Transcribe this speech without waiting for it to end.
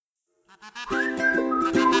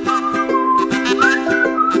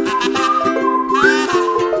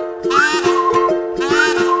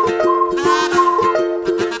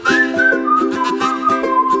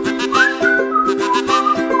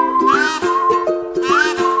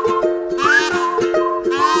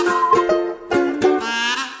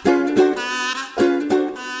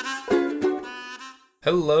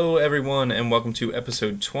Hello, everyone, and welcome to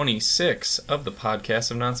episode 26 of the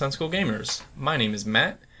podcast of Nonsensical Gamers. My name is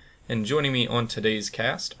Matt, and joining me on today's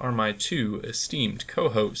cast are my two esteemed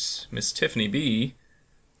co-hosts, Miss Tiffany B.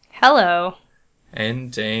 Hello.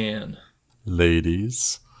 And Dan.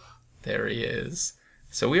 Ladies. There he is.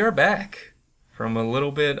 So we are back from a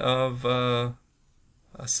little bit of a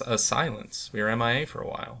silence. We were MIA for a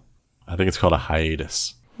while. I think it's called a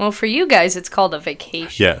hiatus. Well, for you guys, it's called a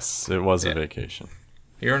vacation. Yes, it was a vacation.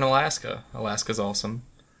 You're in Alaska. Alaska's awesome.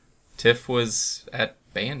 Tiff was at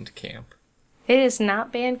band camp. It is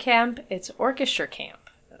not band camp, it's orchestra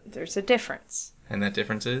camp. There's a difference. And that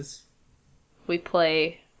difference is? We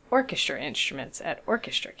play orchestra instruments at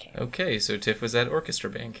orchestra camp. Okay, so Tiff was at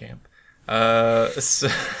orchestra band camp. So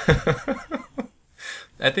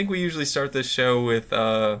I think we usually start this show with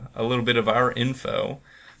a little bit of our info.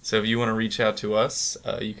 So if you want to reach out to us,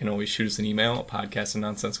 you can always shoot us an email at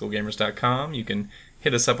podcast@nonsensicalgamers.com. You can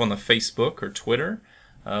hit us up on the Facebook or Twitter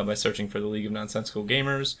by searching for the League of Nonsensical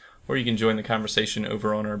Gamers, or you can join the conversation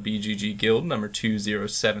over on our BGG Guild number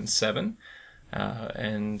 2077,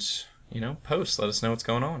 and post. Let us know what's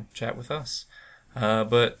going on. Chat with us.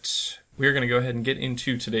 But we're going to go ahead and get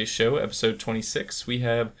into today's show, episode 26. We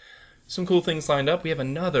have some cool things lined up. We have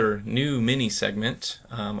another new mini segment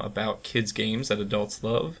about kids' games that adults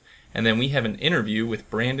love. And then we have an interview with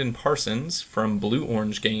Brandon Parsons from Blue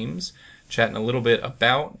Orange Games, chatting a little bit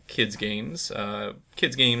about kids' games,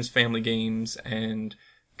 family games, and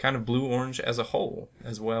kind of Blue Orange as a whole,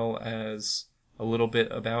 as well as a little bit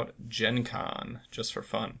about Gen Con, just for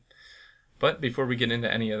fun. But before we get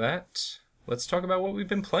into any of that, let's talk about what we've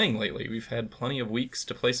been playing lately. We've had plenty of weeks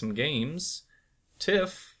to play some games.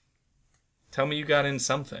 Tiff, tell me you got in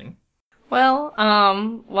something. Well,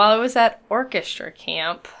 while I was at orchestra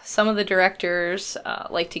camp, some of the directors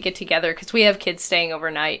like to get together because we have kids staying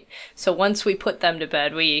overnight. So once we put them to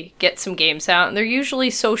bed, we get some games out. And they're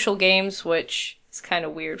usually social games, which is kind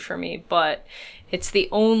of weird for me. But it's the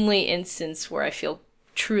only instance where I feel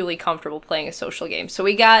truly comfortable playing a social game. So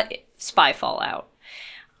we got Spyfall out.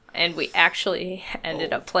 And we actually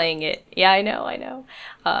ended up playing it. Yeah, I know.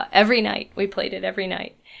 Every night. We played it every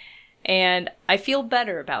night. And I feel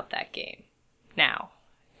better about that game now.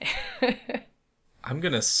 I'm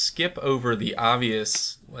going to skip over the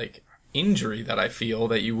obvious injury that I feel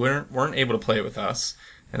that you weren't able to play with us,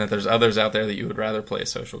 and that there's others out there that you would rather play a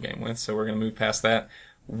social game with. So we're going to move past that.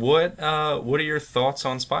 What are your thoughts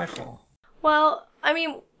on Spyfall? Well, I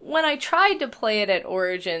mean, when I tried to play it at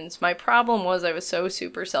Origins, my problem was I was so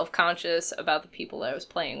super self-conscious about the people that I was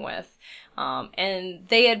playing with. And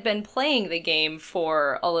they had been playing the game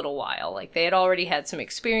for a little while. They had already had some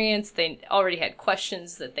experience. They already had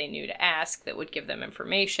questions that they knew to ask that would give them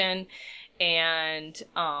information. And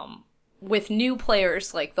with new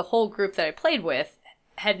players, the whole group that I played with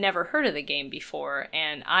had never heard of the game before.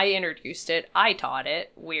 And I introduced it. I taught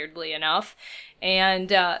it, weirdly enough.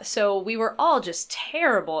 And so we were all just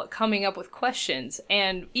terrible at coming up with questions,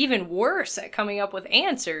 and even worse at coming up with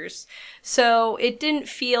answers. So it didn't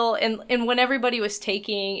feel, and when everybody was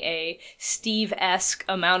taking a Steve-esque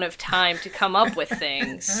amount of time to come up with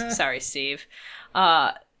things, sorry, Steve,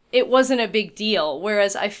 it wasn't a big deal.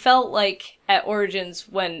 Whereas I felt like at Origins,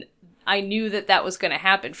 when I knew that that was going to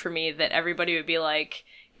happen for me, that everybody would be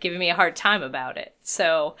giving me a hard time about it.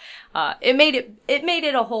 So it made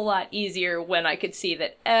it a whole lot easier when I could see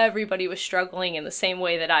that everybody was struggling in the same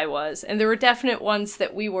way that I was. And there were definite ones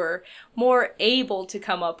that we were more able to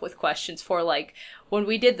come up with questions for. When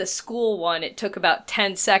we did the school one, it took about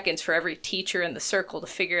 10 seconds for every teacher in the circle to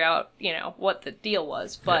figure out, what the deal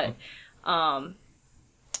was. But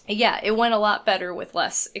yeah, it went a lot better with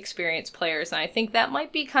less experienced players. And I think that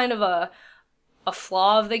might be kind of a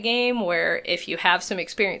flaw of the game, where if you have some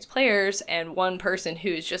experienced players and one person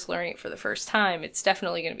who's just learning it for the first time, it's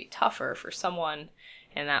definitely going to be tougher for someone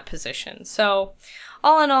in that position. So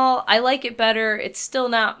all in all, I like it better. It's still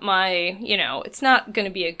not my, it's not going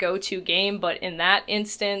to be a go-to game, but in that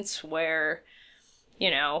instance where,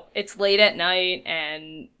 it's late at night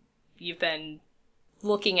and you've been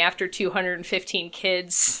looking after 215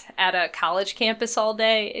 kids at a college campus all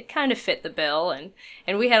day, it kind of fit the bill, and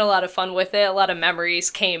we had a lot of fun with it. A lot of memories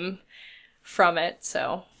came from it,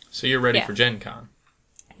 so you're ready for Gen Con?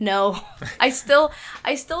 No, I still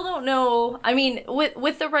don't know. I mean,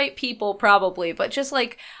 with the right people, probably, but just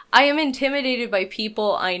I am intimidated by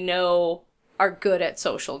people I know are good at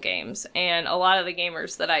social games, and a lot of the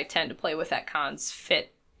gamers that I tend to play with at cons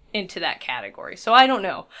fit into that category. So I don't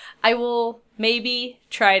know. I will maybe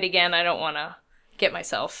try it again. I don't want to get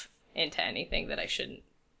myself into anything that I shouldn't.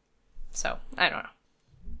 So I don't know.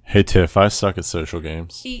 Hey Tiff, I suck at social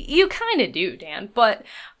games. You kind of do, Dan, but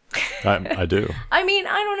I do. I mean,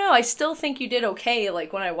 I don't know. I still think you did okay.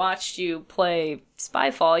 Like when I watched you play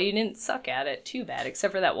Spyfall, you didn't suck at it too bad,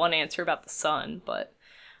 except for that one answer about the sun. But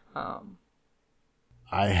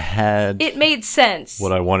I had it made sense.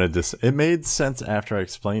 what I wanted to say. It made sense after I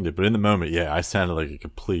explained it, but in the moment, yeah, I sounded like a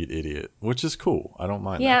complete idiot, which is cool. I don't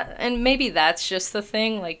mind Yeah, that. and maybe that's just the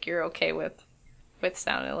thing. Like you're okay with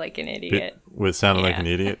sounding like an idiot. With sounding like Yeah. an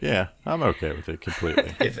idiot? Yeah, I'm okay with it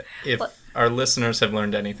completely. If our listeners have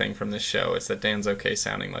learned anything from this show, it's that Dan's okay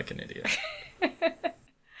sounding like an idiot.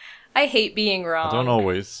 I hate being wrong. I don't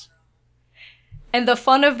always. And the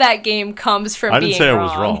fun of that game comes from I being didn't say wrong. I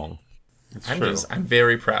was wrong. It's true. I'm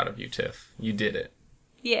very proud of you, Tiff. You did it.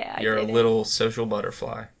 Yeah, I You're a did it. little social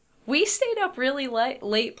butterfly. We stayed up really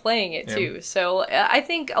late playing it Yeah. too, so I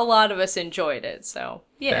think a lot of us enjoyed it. So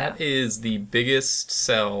yeah, That is the biggest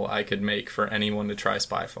sell I could make for anyone to try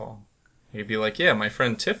Spyfall. You'd be like, yeah, my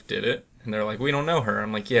friend Tiff did it. And they're like, we don't know her.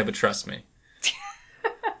 I'm like, yeah, but trust me.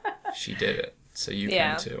 She did it. So you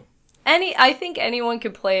Yeah. can too. I think anyone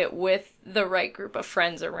could play it with the right group of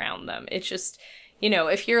friends around them. It's just,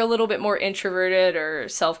 if you're a little bit more introverted or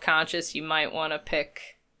self-conscious, you might want to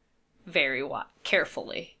pick very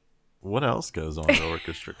carefully. What else goes on at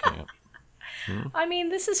orchestra camp? I mean,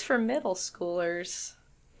 this is for middle schoolers,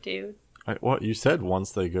 dude. What you said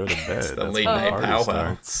once they go to bed. It's the that's late when night party powwow.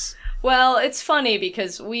 starts. Well, it's funny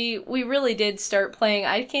because we really did start playing.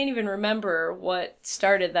 I can't even remember what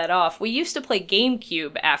started that off. We used to play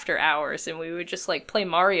GameCube after hours, and we would just like play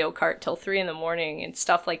Mario Kart till 3 in the morning and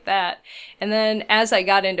stuff like that. And then as I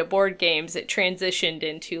got into board games, it transitioned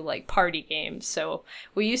into like party games. So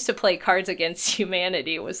we used to play Cards Against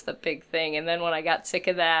Humanity was the big thing. And then when I got sick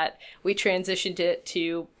of that, we transitioned it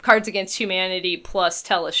to Cards Against Humanity plus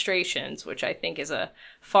Telestrations, which I think is a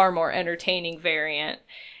far more entertaining variant.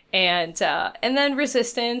 And then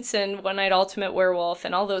Resistance and One Night Ultimate Werewolf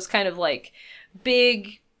and all those kind of like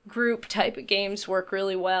big group type of games work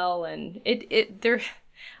really well. And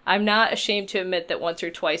I'm not ashamed to admit that once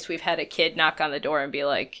or twice we've had a kid knock on the door and be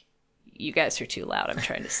like, "You guys are too loud. I'm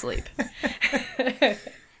trying to sleep."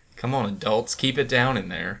 Come on, adults, keep it down in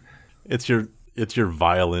there. It's your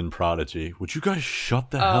violin prodigy. Would you guys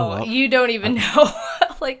shut the hell up? You don't even know.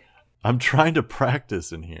 Like, I'm trying to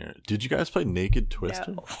practice in here. Did you guys play Naked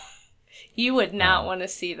Twister? no. You would not want to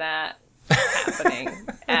see that happening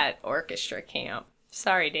at orchestra camp.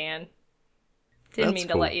 Sorry, Dan. Didn't That's mean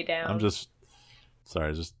to cool. let you down. I'm just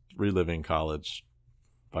reliving college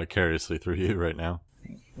vicariously through you right now.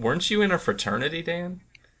 Weren't you in a fraternity, Dan?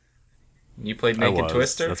 You played I Naked was.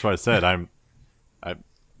 Twister? That's why I said I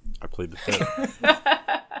played the fifth.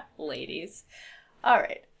 Ladies. All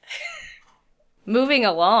right. Moving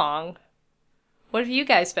along. What have you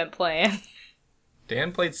guys been playing?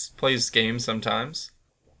 Dan plays games sometimes.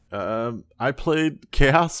 I played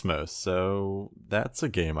Chaosmos, so that's a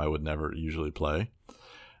game I would never usually play.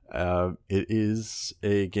 It is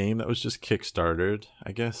a game that was just kickstarted,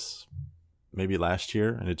 I guess, maybe last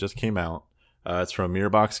year, and it just came out. It's from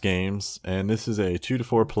Mirrorbox Games, and this is a 2 to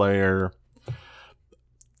 4 player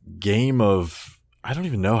game of, I don't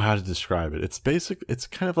even know how to describe it. It's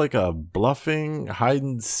kind of like a bluffing, hide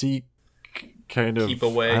and seek kind of, Keep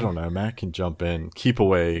away. I don't know, Matt can jump in, keep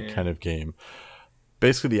away kind of game.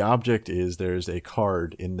 Basically, the object is there's a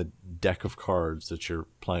card in the deck of cards that you're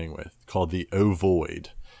playing with called the O Void.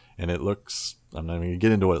 And it looks, I'm not even going to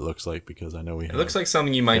get into what it looks like because I know we have. It looks like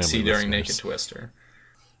something you might family see during listeners. Naked Twister.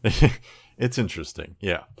 It's interesting,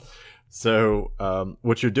 yeah. So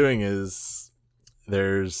what you're doing is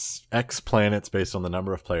there's X planets based on the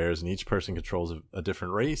number of players, and each person controls a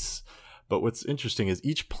different race. But what's interesting is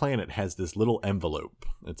each planet has this little envelope.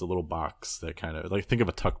 It's a little box that kind of, like, think of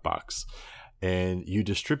a tuck box. And you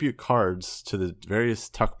distribute cards to the various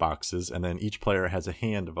tuck boxes, and then each player has a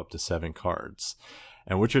hand of up to 7 cards.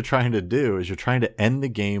 And what you're trying to do is you're trying to end the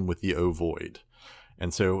game with the O Void.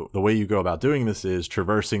 And so the way you go about doing this is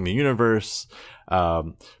traversing the universe,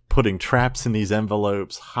 putting traps in these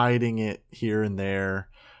envelopes, hiding it here and there,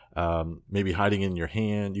 maybe hiding in your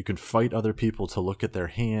hand. You can fight other people to look at their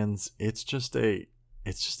hands. It's just this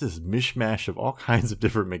mishmash of all kinds of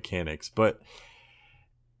different mechanics. But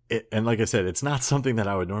and like I said, it's not something that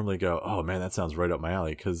I would normally go, oh man, that sounds right up my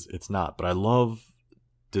alley, because it's not. But I love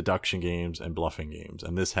deduction games and bluffing games,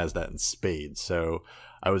 and this has that in spades. So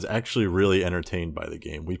I was actually really entertained by the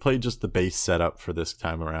game. We played just the base setup for this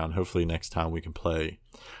time around. Hopefully next time we can play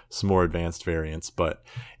some more advanced variants, but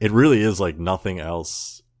it really is like nothing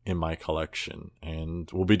else in my collection. And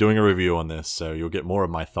we'll be doing a review on this, so you'll get more of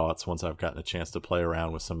my thoughts once I've gotten a chance to play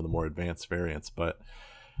around with some of the more advanced variants. But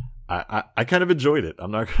I kind of enjoyed it.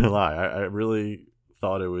 I'm not going to lie. I really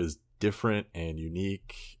thought it was different and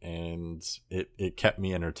unique, and it kept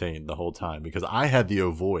me entertained the whole time because I had the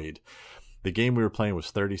avoid. The game we were playing was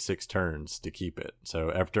 36 turns to keep it.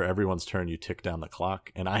 So after everyone's turn, you tick down the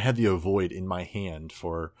clock, and I had the avoid in my hand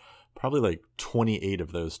for probably like 28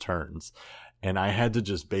 of those turns. And I had to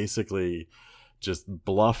just basically just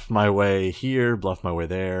bluff my way here, bluff my way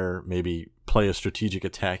there, maybe play a strategic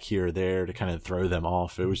attack here or there to kind of throw them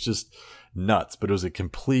off. It was just nuts, but it was a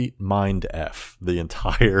complete mind F the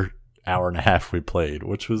entire hour and a half we played,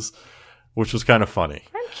 which was kind of funny.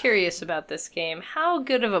 I'm curious about this game. How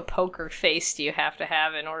good of a poker face do you have to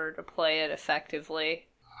have in order to play it effectively?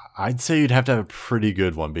 I'd say you'd have to have a pretty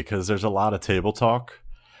good one because there's a lot of table talk.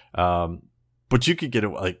 But you could get it,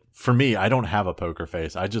 like, for me, I don't have a poker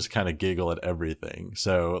face. I just kind of giggle at everything.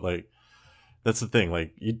 So, like, that's the thing.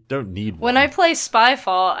 Like, you don't need one. When I play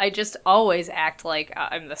Spyfall, I just always act like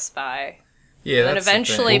I'm the spy. Yeah, and that's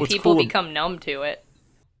eventually Well, people cool become numb to it.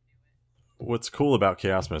 What's cool about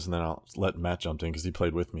Chaosmos, and then I'll let Matt jump in because he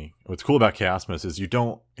played with me. What's cool about Chaosmos is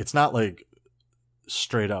it's not like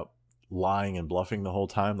straight up lying and bluffing the whole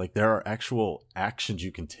time. Like, there are actual actions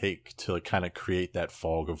you can take to like, kind of create that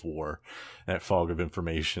fog of war, that fog of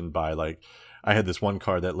information by like, I had this one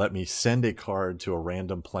card that let me send a card to a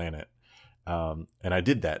random planet. And I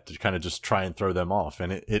did that to kind of just try and throw them off.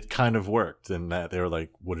 And it kind of worked. And that they were like,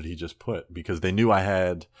 what did he just put? Because they knew I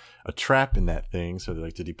had a trap in that thing. So they're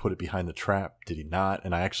like, did he put it behind the trap? Did he not?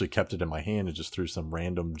 And I actually kept it in my hand and just threw some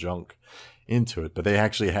random junk into it. But they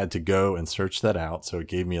actually had to go and search that out. So it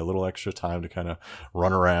gave me a little extra time to kind of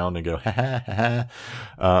run around and go, ha ha ha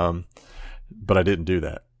ha. But I didn't do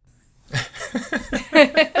that.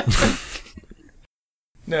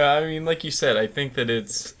 No, I mean, like you said, I think that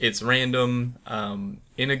it's random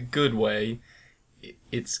in a good way.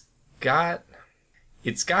 It's got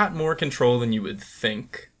more control than you would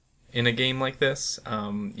think in a game like this.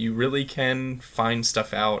 You really can find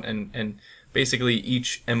stuff out, and basically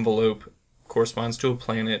each envelope corresponds to a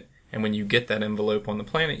planet, and when you get that envelope on the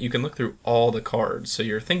planet, you can look through all the cards. So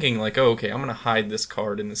you're thinking like, oh, okay, I'm going to hide this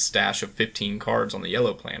card in the stash of 15 cards on the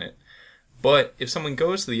yellow planet. But if someone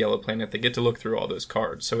goes to the yellow planet, they get to look through all those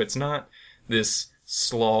cards. So it's not this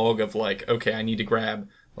slog of like, okay, I need to grab,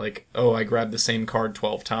 like, oh, I grabbed the same card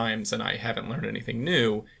 12 times and I haven't learned anything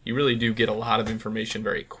new. You really do get a lot of information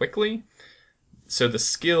very quickly. So the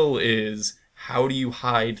skill is, how do you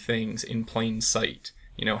hide things in plain sight?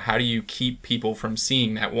 You know, how do you keep people from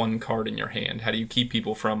seeing that one card in your hand? How do you keep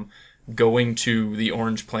people from going to the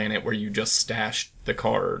orange planet where you just stashed the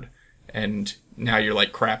card and now you're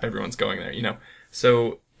like, crap, everyone's going there, you know?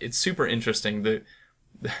 So it's super interesting. The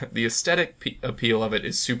aesthetic appeal of it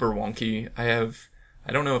is super wonky.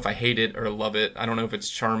 I don't know if I hate it or love it. I don't know if it's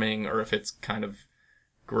charming or if it's kind of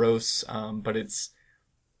gross, but it's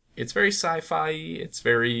very sci-fi. It's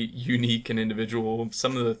very unique and individual.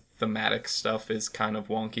 Some of the thematic stuff is kind of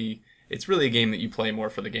wonky. It's really a game that you play more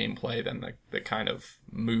for the gameplay than the kind of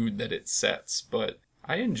mood that it sets. But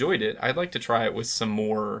I enjoyed it. I'd like to try it with some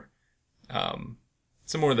more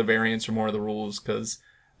of the variants or more of the rules, because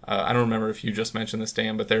I don't remember if you just mentioned this,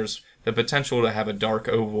 Dan, but there's the potential to have a dark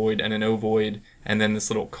ovoid and an ovoid, and then this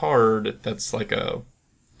little card that's like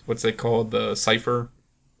what's it called, the cipher,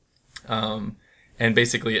 and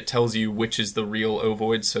basically it tells you which is the real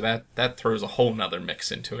ovoid, so that throws a whole nother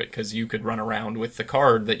mix into it, because you could run around with the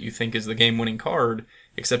card that you think is the game-winning card,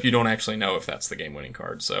 except you don't actually know if that's the game-winning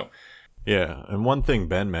card. So yeah, and one thing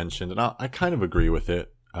Ben mentioned, and I kind of agree with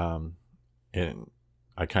it, and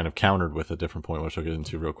I kind of countered with a different point, which I'll get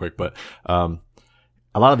into real quick. But a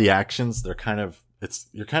lot of the actions, you're kind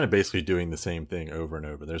of basically doing the same thing over and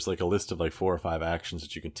over. There's like a list of like 4 or 5 actions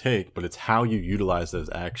that you can take, but it's how you utilize those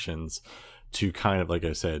actions to kind of, like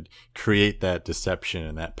I said, create that deception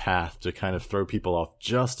and that path to kind of throw people off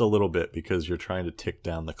just a little bit because you're trying to tick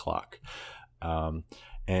down the clock.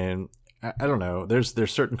 And I don't know. There's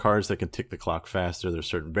certain cards that can tick the clock faster. There's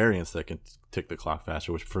certain variants that can tick the clock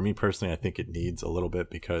faster, which for me personally, I think it needs a little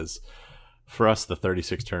bit, because for us, the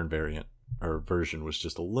 36 turn variant or version was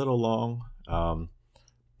just a little long.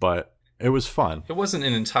 But it was fun. It wasn't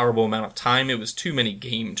an intolerable amount of time. It was too many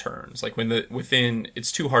game turns. Like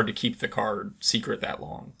it's too hard to keep the card secret that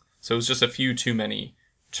long. So it was just a few too many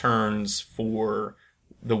turns for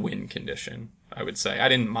the win condition, I would say. I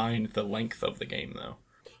didn't mind the length of the game though.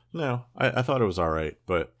 No, I thought it was all right,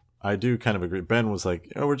 but I do kind of agree. Ben was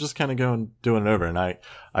like, oh, we're just kind of doing it over. And I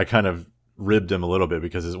kind of ribbed him a little bit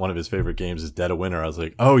because one of his favorite games is Dead of Winter. I was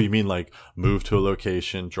like, oh, you mean like move to a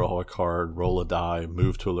location, draw a card, roll a die,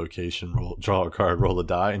 move to a location, draw a card, roll a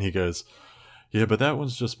die? And he goes, Yeah, but that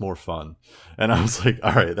one's just more fun. And I was like,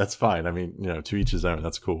 all right, that's fine. I mean, to each his own.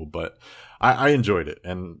 That's cool. But I enjoyed it.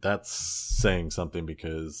 And that's saying something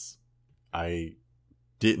because I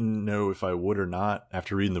didn't know if I would or not.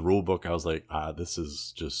 After reading the rule book, I was like, this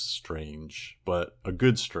is just strange, but a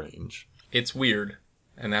good strange. It's weird.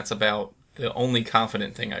 And that's about the only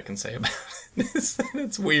confident thing I can say about it. Is that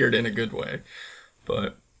it's weird in a good way.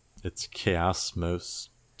 But it's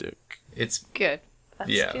chaosmostic. It's good.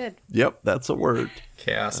 That's good. Yep, that's a word.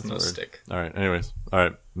 Chaosmostic. All right, anyways. All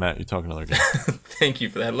right, Matt, you talk another game. Thank you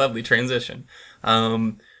for that lovely transition.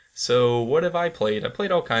 So what have I played? I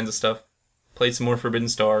played all kinds of stuff. Played some more Forbidden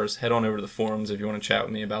Stars. Head on over to the forums if you want to chat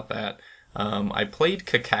with me about that. I played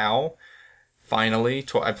Cacao. Finally.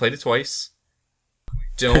 I played it twice.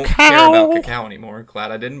 Don't care about Cacao anymore.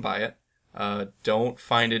 Glad I didn't buy it. Don't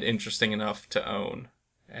find it interesting enough to own.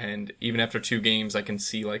 And even after 2 games, I can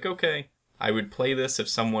see, like, okay, I would play this if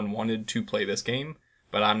someone wanted to play this game,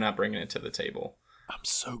 but I'm not bringing it to the table. I'm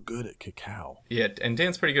so good at Cacao. Yeah, and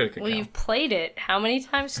Dan's pretty good at Cacao. Well, you've played it how many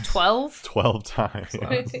times? 12? 12 times.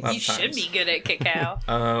 You should be good at Cacao.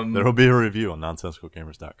 There will be a review on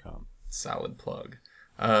nonsensicalgamers.com. Solid plug.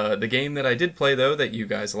 The game that I did play, though, that you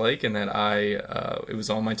guys like, and that it was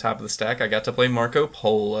on my top of the stack, I got to play Marco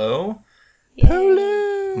Polo.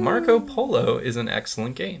 Polo! Marco Polo is an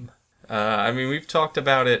excellent game. I mean, we've talked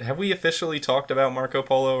about it. Have we officially talked about Marco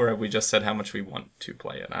Polo, or have we just said how much we want to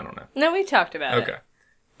play it? I don't know. No, we talked about it. Okay.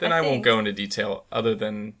 Then I won't go into detail other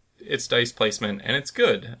than its dice placement, and it's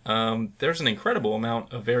good. There's an incredible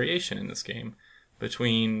amount of variation in this game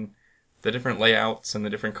between the different layouts and the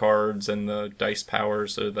different cards and the dice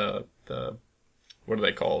powers, or the what are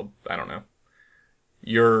they called? I don't know.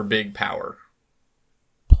 Your big power.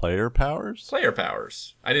 Player powers? Player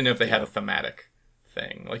powers. I didn't know if they had a thematic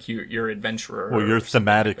thing, like you're adventurer. Well, you're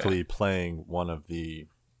thematically playing one of the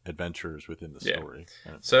adventures within the story.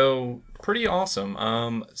 Yeah. So pretty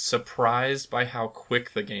awesome. Surprised by how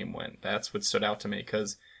quick the game went. That's what stood out to me,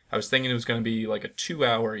 because I was thinking it was going to be like a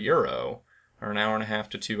 2-hour Euro, or an hour and a half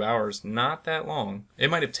to 2 hours. Not that long. It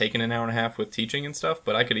might have taken an hour and a half with teaching and stuff,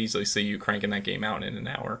 but I could easily see you cranking that game out in an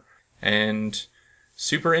hour. And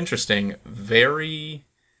super interesting. Very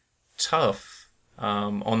tough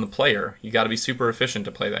on the player. You got to be super efficient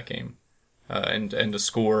to play that game, and to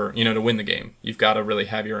score, to win the game. You've got to really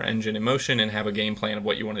have your engine in motion and have a game plan of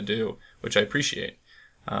what you want to do, which I appreciate.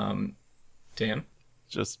 Dan?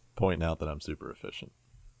 Just pointing out that I'm super efficient.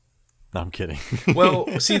 No, I'm kidding.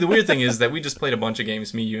 Well, see, the weird thing is that we just played a bunch of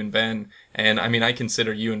games, me, you, and Ben, and I mean, I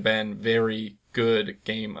consider you and Ben very good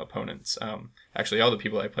game opponents. Actually, all the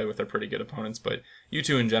people I play with are pretty good opponents, but you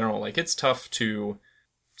two in general, like, it's tough to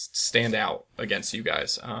stand out against you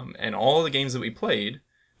guys. And all the games that we played,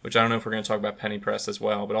 which I don't know if we're going to talk about Penny Press as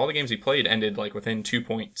well, but all the games we played ended like within 2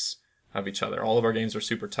 points of each other. All of our games were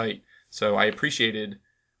super tight. So I appreciated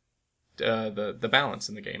the balance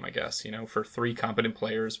in the game, I guess. For 3 competent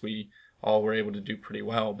players, we all were able to do pretty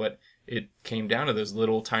well, but it came down to those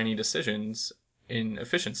little tiny decisions in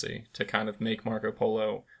efficiency to kind of make Marco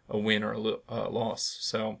Polo a win or a loss.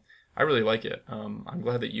 So I really like it. I'm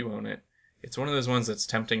glad that you own it. It's one of those ones that's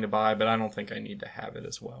tempting to buy, but I don't think I need to have it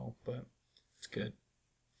as well. But it's good.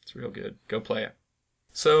 It's real good. Go play it.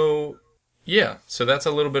 So, yeah. So that's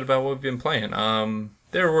a little bit about what we've been playing.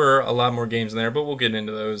 There were a lot more games in there, but we'll get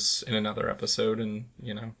into those in another episode. And,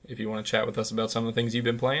 if you want to chat with us about some of the things you've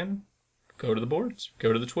been playing, go to the boards,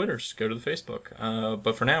 go to the Twitters, go to the Facebook.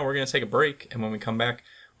 But for now, we're going to take a break. And when we come back,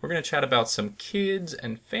 we're going to chat about some kids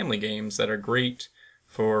and family games that are great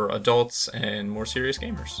for adults and more serious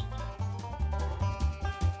gamers.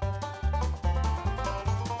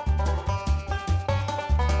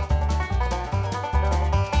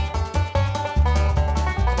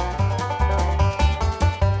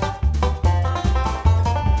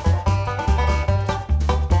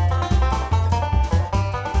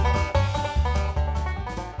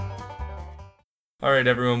 Alright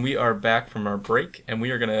everyone, we are back from our break, and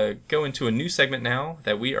we are going to go into a new segment now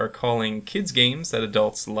that we are calling Kids Games That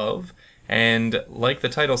Adults Love. And like the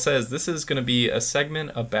title says, this is going to be a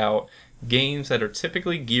segment about games that are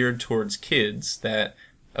typically geared towards kids that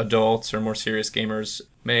adults or more serious gamers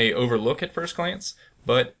may overlook at first glance,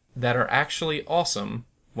 but that are actually awesome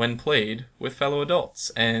when played with fellow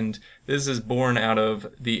adults. And this is born out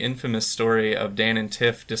of the infamous story of Dan and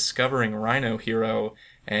Tiff discovering Rhino Hero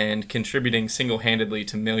and contributing single-handedly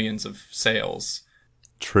to millions of sales.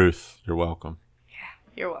 Truth. You're welcome. Yeah,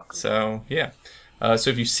 you're welcome. So, yeah.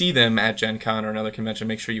 So if you see them at Gen Con or another convention,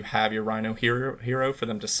 make sure you have your Rhino Hero for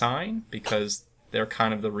them to sign, because they're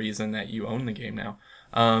kind of the reason that you own the game now.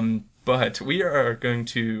 But we are going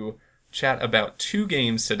to chat about 2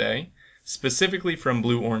 games today. specifically from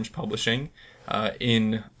Blue Orange Publishing,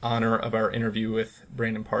 in honor of our interview with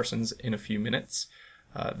Brandon Parsons in a few minutes,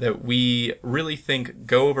 that we really think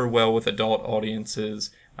go over well with adult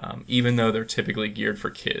audiences, even though they're typically geared for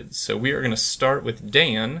kids. So we are going to start with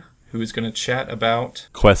Dan, who is going to chat about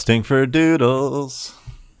Questing for Doodles.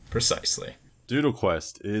 Precisely. Doodle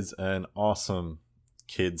Quest is an awesome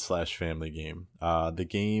kid/family game. The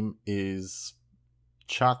game is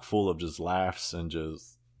chock full of just laughs and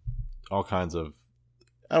just all kinds of,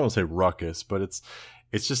 I don't want to say ruckus, but it's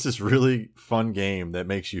just this really fun game that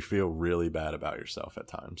makes you feel really bad about yourself at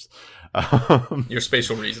times. Your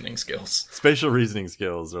spatial reasoning skills. Spatial reasoning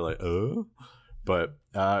skills are like, But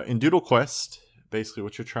in Doodle Quest, basically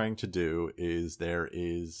what you're trying to do is there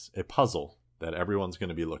is a puzzle that everyone's going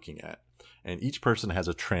to be looking at. And each person has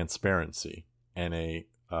a transparency and a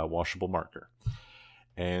washable marker.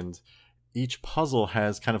 And each puzzle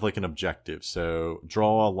has kind of like an objective. So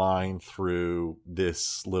draw a line through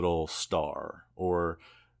this little star, or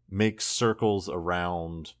make circles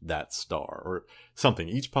around that star, or something.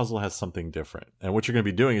 Each puzzle has something different. And what you're going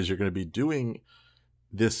to be doing is you're going to be doing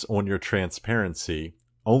this on your transparency,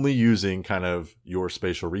 only using kind of your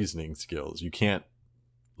spatial reasoning skills. You can't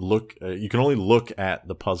look, you can only look at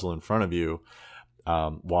the puzzle in front of you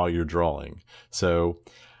while you're drawing. So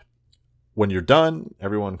when you're done,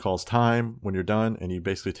 everyone calls time when you're done, and you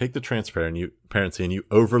basically take the transparency and you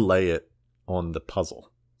overlay it on the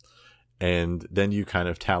puzzle. And then you kind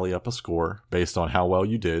of tally up a score based on how well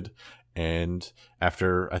you did. And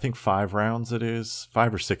after, I think 5 rounds, it is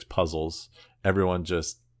 5 or 6 puzzles, everyone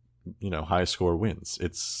just, high score wins.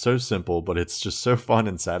 It's so simple, but it's just so fun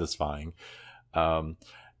and satisfying.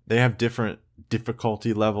 They have different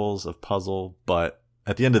difficulty levels of puzzle, but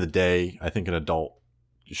at the end of the day, I think an adult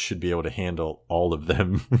should be able to handle all of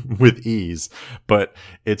them with ease. But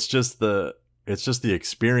it's just the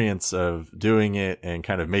experience of doing it and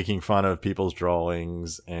kind of making fun of people's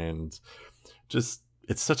drawings, and just,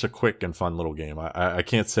 it's such a quick and fun little game. I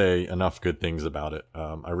can't say enough good things about it.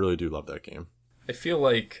 I really do love that game. I feel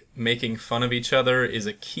like making fun of each other is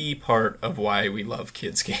a key part of why we love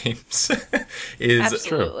kids' games. Is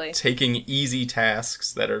Absolutely. Taking easy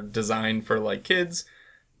tasks that are designed for like kids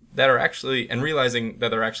that are actually, and realizing that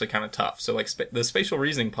they're actually kind of tough. So like the spatial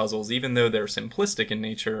reasoning puzzles, even though they're simplistic in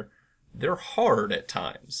nature, they're hard at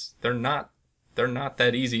times. They're not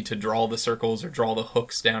that easy to draw the circles or draw the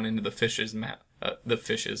hooks down into the fish mouths,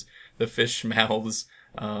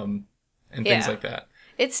 and things like that.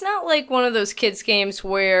 It's not like one of those kids' games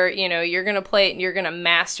where, you're going to play it and you're going to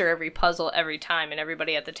master every puzzle every time, and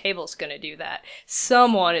everybody at the table is going to do that.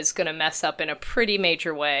 Someone is going to mess up in a pretty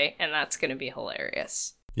major way, and that's going to be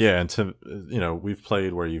hilarious. Yeah, and we've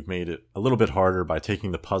played where you've made it a little bit harder by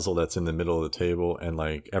taking the puzzle that's in the middle of the table and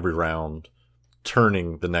like every round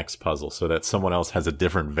turning the next puzzle so that someone else has a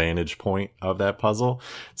different vantage point of that puzzle.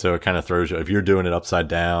 So it kind of throws you, if you're doing it upside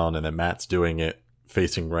down and then Matt's doing it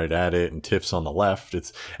facing right at it and Tiff's on the left,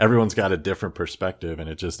 everyone's got a different perspective, and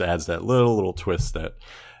it just adds that little twist that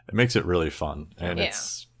it makes it really fun. And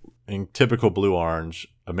it's in typical Blue Orange,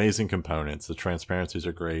 amazing components. The transparencies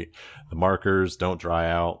are great. The markers don't dry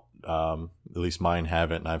out. At least mine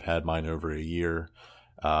haven't, and I've had mine over a year.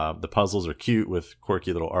 The puzzles are cute with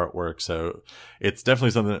quirky little artwork. So it's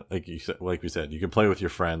definitely something like we said, you can play with your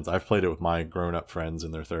friends. I've played it with my grown-up friends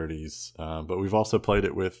in their 30s, but we've also played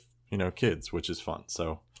it with kids, which is fun.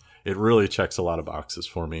 So it really checks a lot of boxes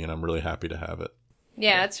for me, and I'm really happy to have it.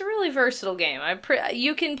 Yeah, it's a really versatile game.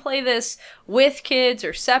 You can play this with kids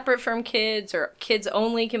or separate from kids, or kids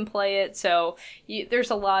only can play it. So there's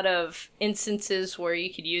a lot of instances where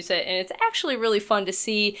you could use it. And it's actually really fun to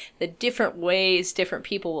see the different ways different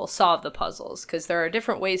people will solve the puzzles, because there are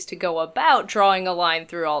different ways to go about drawing a line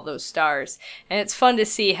through all those stars. And it's fun to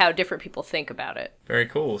see how different people think about it. Very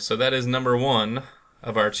cool. So that is number 1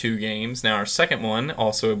 of our 2 games. Now our second one,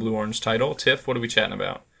 also a Blue Orange title. Tiff, what are we chatting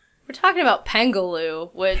about? We're talking about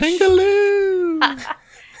Pengaloo, which... Pengaloo!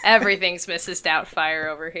 Everything's Mrs. Doubtfire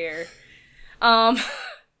over here.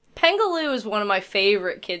 Pengaloo is one of my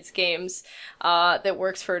favorite kids' games that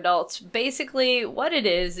works for adults. Basically, what it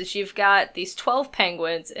is you've got these 12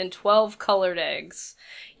 penguins and 12 colored eggs.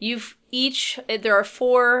 There are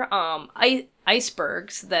 4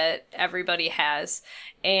 icebergs that everybody has,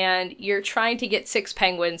 and you're trying to get 6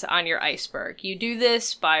 penguins on your iceberg. You do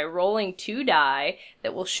this by rolling 2 die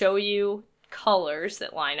that will show you colors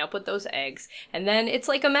that line up with those eggs. And then it's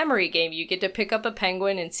like a memory game. You get to pick up a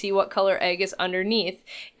penguin and see what color egg is underneath.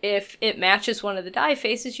 If it matches one of the die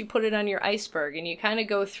faces, you put it on your iceberg, and you kind of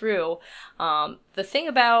go through. The thing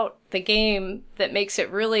about the game that makes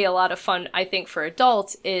it really a lot of fun, I think, for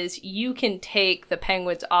adults is you can take the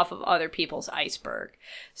penguins off of other people's iceberg.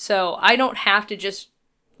 So I don't have to just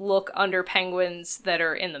look under penguins that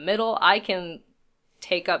are in the middle. I can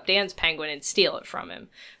take up Dan's penguin and steal it from him.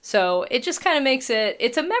 So it just kind of makes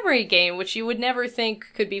it's a memory game, which you would never think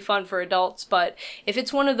could be fun for adults, but if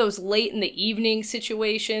it's one of those late in the evening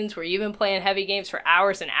situations where you've been playing heavy games for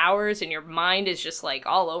hours and hours and your mind is just like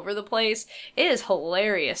all over the place, it is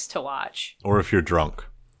hilarious to watch. Or if you're drunk.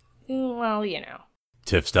 Well,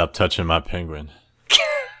 Tiff, stop touching my penguin.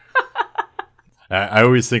 I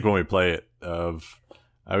always think when we play it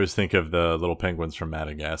I always think of the little penguins from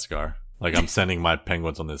Madagascar. Like, I'm sending my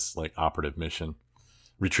penguins on this, like, operative mission.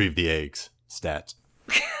 Retrieve the eggs. Stat.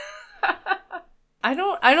 I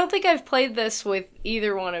don't think I've played this with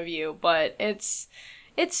either one of you, but it's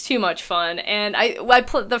too much fun. And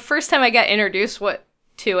the first time I got introduced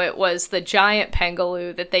to it was the giant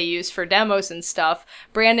pengaloo that they use for demos and stuff.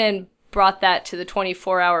 Brandon brought that to the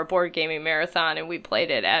 24-hour board gaming marathon, and we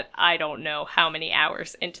played it at I don't know how many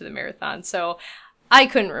hours into the marathon. So I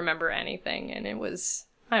couldn't remember anything, and it was,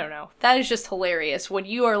 I don't know. That is just hilarious when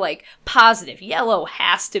you are like positive yellow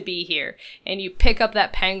has to be here, and you pick up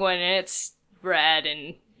that penguin and it's red,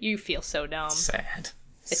 and you feel so dumb.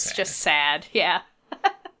 It's just sad, yeah.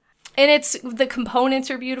 And the components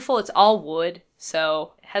are beautiful. It's all wood,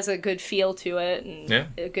 so it has a good feel to it and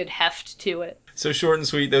a good heft to it. So short and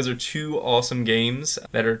sweet, those are two awesome games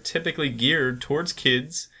that are typically geared towards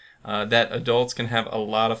kids that adults can have a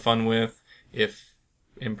lot of fun with if,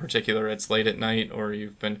 in particular, it's late at night or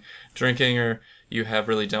you've been drinking or you have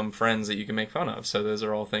really dumb friends that you can make fun of. So those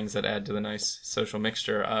are all things that add to the nice social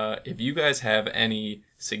mixture. If you guys have any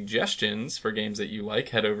suggestions for games that you like,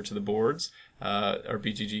 head over to the boards, our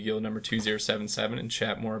BGG Guild number 2077, and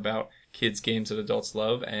chat more about kids' games that adults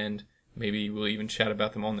love, and maybe we'll even chat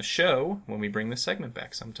about them on the show when we bring this segment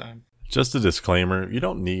back sometime. Just a disclaimer, you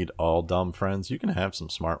don't need all dumb friends. You can have some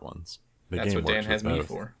smart ones. That's what Dan has me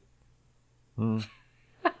for.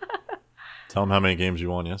 Tell them how many games you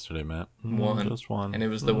won yesterday, Matt. One. Just one. And it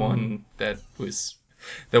was the one that was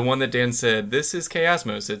the one that Dan said, this is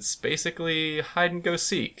Chaosmos. It's basically hide and go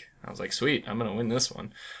seek. I was like, sweet, I'm going to win this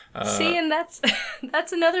one. See, and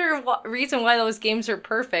that's another reason why those games are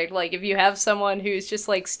perfect. Like, if you have someone who's just,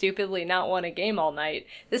 like, stupidly not won a game all night,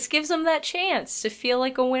 this gives them that chance to feel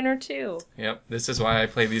like a winner, too. Yep, this is why I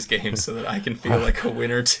play these games, so that I can feel like a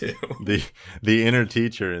winner, too. The inner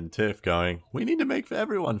teacher in Tiff going, we need to make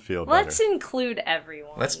everyone feel better. Let's include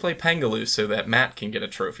everyone. Let's play Pengaloo so that Matt can get a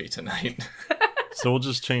trophy tonight. So we'll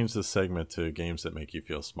just change the segment to games that make you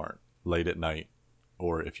feel smart, late at night,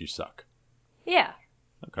 or if you suck. Yeah.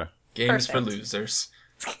 Okay. Games Perfect. for losers.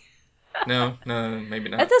 No, maybe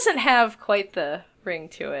not. That doesn't have quite the ring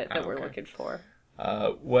to it that we're looking for.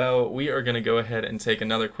 Well, we are going to go ahead and take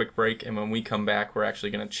another quick break, and when we come back, we're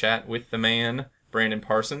actually going to chat with the man, Brandon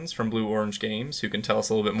Parsons from Blue Orange Games, who can tell us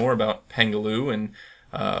a little bit more about Pengaloo and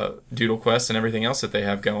Doodle Quest and everything else that they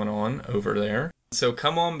have going on over there. So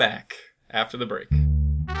come on back after the break.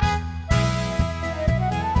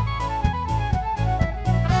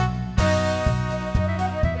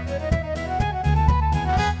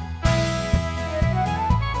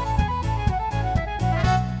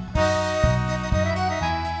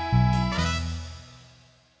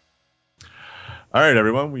 All right,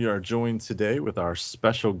 everyone. We are joined today with our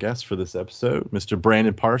special guest for this episode, Mr.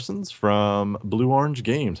 Brandon Parsons from Blue Orange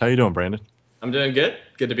Games. How you doing, Brandon? I'm doing good.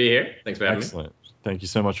 Good to be here. Thanks for having me. Excellent. Thank you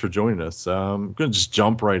so much for joining us. I'm going to just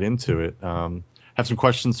jump right into it. Have some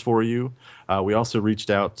questions for you. We also reached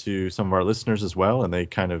out to some of our listeners as well, and they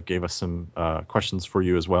kind of gave us some questions for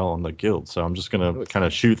you as well on the guild. So I'm just going to kind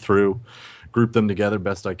of shoot through, group them together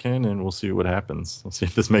best I can, and we'll see what happens. We'll see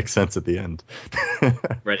if this makes sense at the end.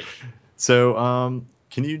 Ready. So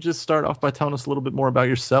can you just start off by telling us a little bit more about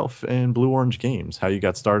yourself and Blue Orange Games, how you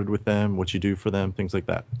got started with them, what you do for them, things like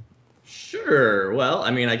that? Sure. Well,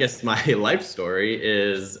 I mean, I guess my life story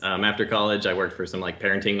is after college, I worked for some like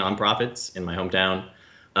parenting nonprofits in my hometown,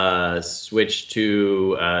 switched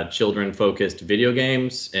to children-focused video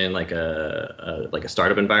games in like a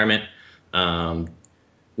startup environment.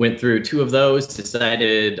 Went through 2 of those,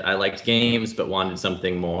 decided I liked games, but wanted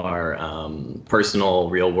something more personal,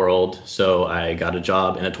 real world. So I got a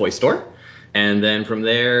job in a toy store. And then from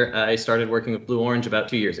there, I started working with Blue Orange about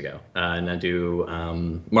 2 years ago. And I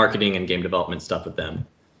do marketing and game development stuff with them.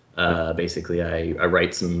 Basically, I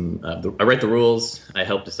write I write the rules. I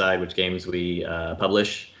help decide which games we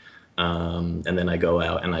publish, and then I go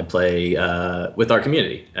out and I play with our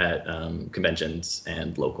community at conventions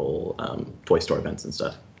and local toy store events and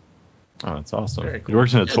stuff. Oh, that's awesome. Very cool. You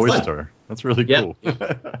worked in a It's toy fun. store. That's really Yeah. cool.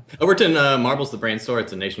 I worked in Marbles the Brain Store.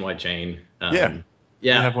 It's a nationwide chain. Yeah. We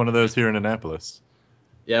Yeah. have one of those here in Annapolis.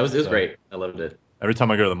 Yeah, it was So- great. I loved it. Every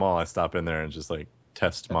time I go to the mall, I stop in there and just like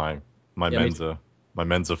test my me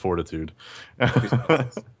Mensa fortitude. Do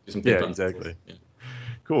some Yeah, fun exactly. puzzles. Yeah.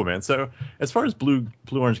 Cool, man. So as far as Blue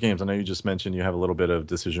Orange Games, I know you just mentioned you have a little bit of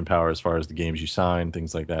decision power as far as the games you sign,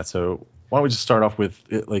 things like that. So why don't we just start off with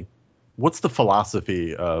it, like, what's the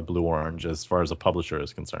philosophy of Blue Orange as far as a publisher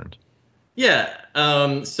is concerned? Yeah.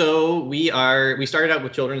 So we started out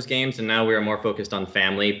with children's games, and now we are more focused on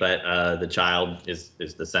family. But the child is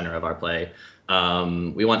the center of our play.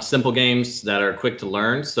 We want simple games that are quick to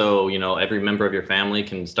learn. So every member of your family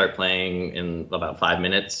can start playing in about 5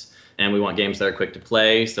 minutes. And we want games that are quick to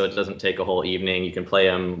play, so it doesn't take a whole evening. You can play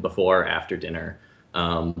them before or after dinner.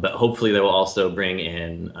 But hopefully they will also bring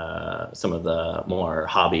in some of the more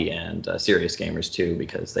hobby and serious gamers too,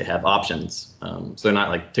 because they have options. So they're not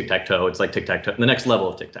like tic-tac-toe. It's like tic-tac-toe, the next level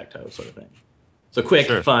of tic-tac-toe sort of thing. So quick,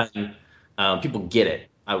 Sure. fun. People get it.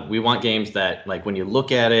 We want games that, like, when you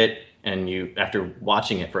look at it and after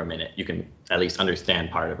watching it for a minute, you can at least understand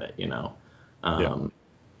part of it.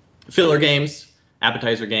 Filler games,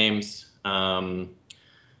 appetizer games.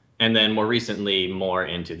 And then more recently, more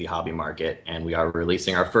into the hobby market, and we are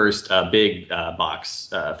releasing our first big box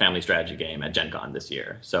family strategy game at Gen Con this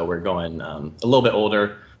year. So we're going a little bit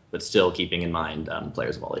older, but still keeping in mind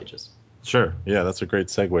players of all ages. Sure. Yeah, that's a great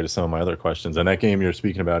segue to some of my other questions. And that game you're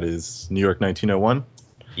speaking about is New York 1901?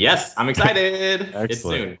 Yes, I'm excited. It's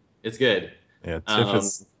Excellent. soon. It's good. Yeah,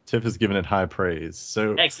 Tiff has given it high praise.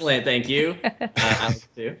 So Excellent, thank you. Alex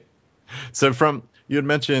too. So you had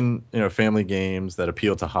mentioned, family games that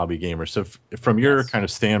appeal to hobby gamers. So from your Yes. kind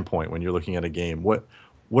of standpoint, when you're looking at a game, what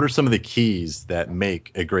are some of the keys that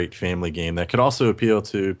make a great family game that could also appeal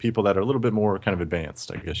to people that are a little bit more kind of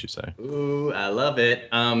advanced, I guess you say? Ooh, I love it.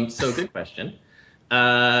 So good question.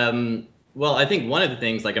 Well, I think one of the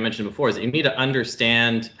things, like I mentioned before, is that you need to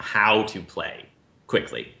understand how to play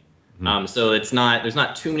quickly. So there's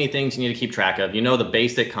not too many things you need to keep track of. The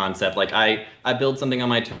basic concept, like I build something on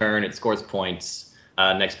my turn, it scores points,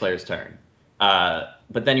 next player's turn.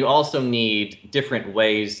 But then you also need different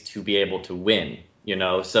ways to be able to win,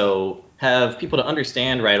 so have people to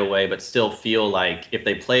understand right away, but still feel like if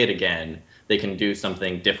they play it again, they can do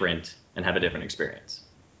something different and have a different experience,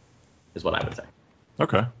 is what I would say.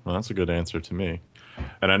 Okay. Well, that's a good answer to me.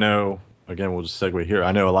 And I know, again, we'll just segue here.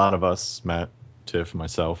 I know a lot of us, Matt, Tiff,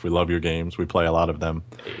 myself, we love your games. We play a lot of them.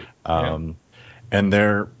 And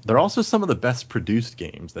they're also some of the best produced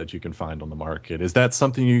games that you can find on the market. Is that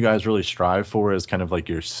something you guys really strive for as kind of like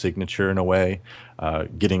your signature in a way?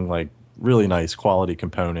 Getting like really nice quality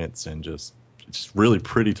components and just really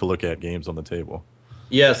pretty to look at games on the table.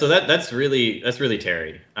 Yeah, so that's really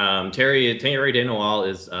Terry. Terry Danoal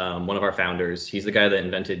is one of our founders. He's the guy that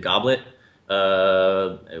invented Goblet.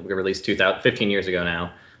 We released 15 years ago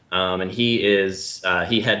now. And he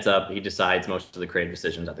heads up, he decides most of the creative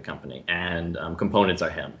decisions at the company, and components are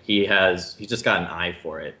him. He's just got an eye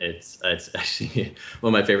for it. It's actually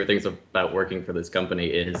one of my favorite things about working for this company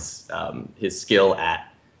is his skill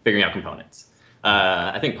at figuring out components.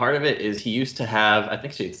 I think part of it is he used to have, I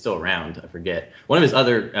think it's still around, I forget. One of his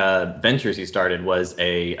other ventures he started was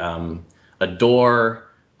a door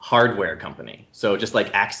hardware company. So just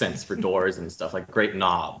like accents for doors and stuff, like great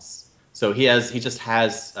knobs. So he just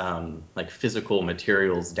has like physical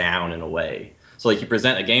materials down in a way. So like you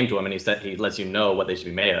present a game to him and he lets you know what they should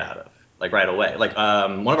be made out of, like right away. Like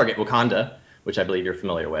one of our games, Wakanda, which I believe you're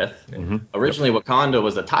familiar with. Mm-hmm. Originally, Wakanda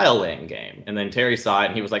was a tile laying game, and then Terry saw it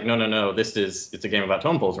and he was like, no, it's a game about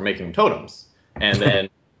totem poles. We're making totems, and then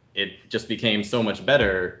it just became so much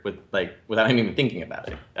better without him even thinking about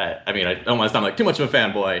it. I mean, I don't want to sound like too much of a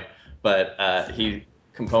fanboy, but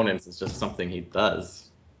components is just something he does.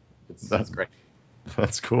 That's great.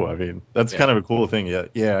 That's cool. I mean, that's kind of a cool thing.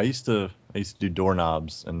 Yeah. I used to do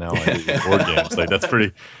doorknobs, and now I do board games. Like that's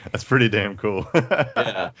pretty damn cool.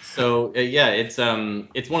 Yeah. So it's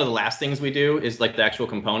one of the last things we do is like the actual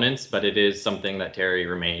components, but it is something that Terry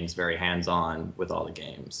remains very hands-on with all the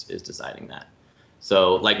games, is deciding that.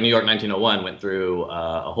 So like New York 1901 went through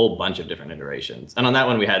a whole bunch of different iterations, and on that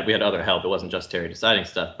one we had other help. It wasn't just Terry deciding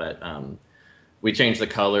stuff, but we changed the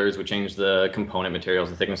colors, we changed the component materials,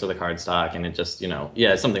 the thickness of the cardstock, and it just,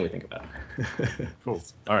 it's something we think about. Cool.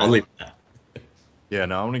 All right. I'll leave it at that. Yeah,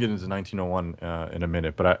 no, I want to get into 1901 in a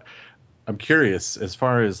minute, but I'm curious, as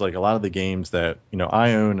far as like a lot of the games that,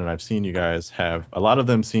 I own and I've seen you guys have, a lot of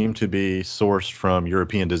them seem to be sourced from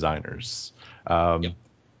European designers. Yep.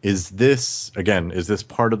 Is this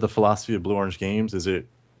part of the philosophy of Blue Orange Games? Is it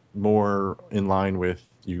more in line with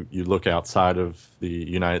you look outside of the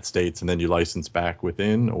United States and then you license back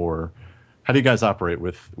within, or how do you guys operate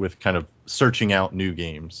with kind of searching out new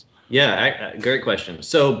games? Yeah, great question.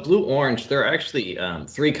 So Blue Orange, there are actually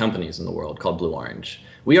three companies in the world called Blue Orange.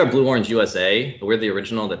 We are Blue Orange USA. We're the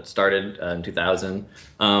original that started in 2000.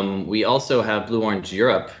 We also have Blue Orange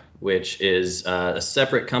Europe, which is a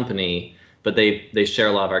separate company, but they share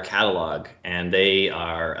a lot of our catalog, and they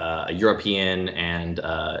are a European and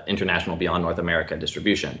international beyond North America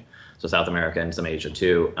distribution. So South America and some Asia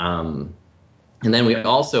too. And then we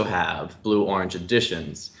also have Blue Orange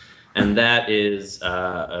Editions. And that is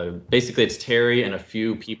basically it's Terry and a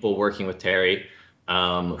few people working with Terry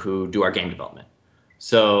who do our game development.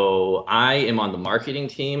 So I am on the marketing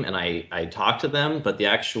team and I talk to them, but the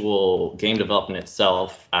actual game development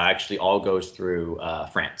itself actually all goes through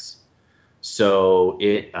France. So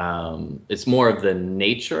it's more of the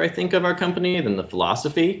nature, I think, of our company than the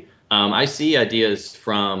philosophy. I see ideas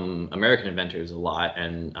from American inventors a lot,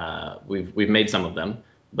 and we've made some of them.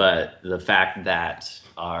 But the fact that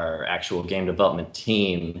our actual game development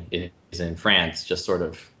team is in France, just sort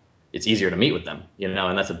of, it's easier to meet with them,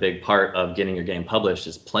 and that's a big part of getting your game published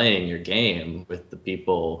is playing your game with the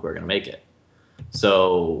people who are going to make it.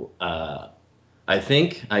 So I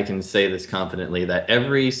think I can say this confidently that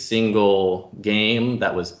every single game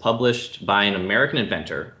that was published by an American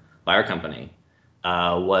inventor, by our company,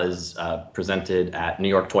 was presented at New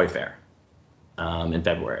York Toy Fair in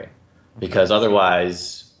February. Because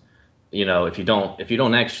otherwise, if you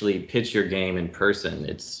don't actually pitch your game in person,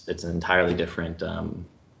 it's an entirely different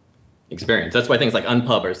experience. That's why things like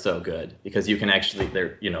Unpub are so good, because you can actually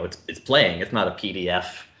it's playing. It's not a PDF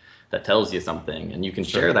that tells you something, and you can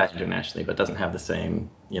share that internationally, but it doesn't have the same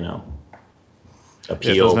appeal.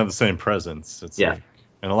 It doesn't have the same presence. It's yeah.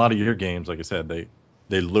 And a lot of your games, like I said,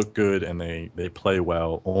 they look good and they play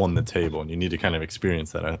well on the table, and you need to kind of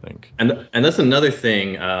experience that, I think. And that's another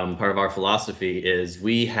thing, part of our philosophy is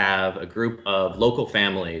we have a group of local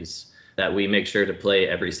families that we make sure to play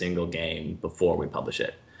every single game before we publish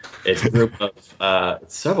it. It's a group of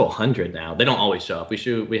several hundred now. They don't always show up.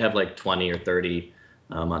 We have like 20 or 30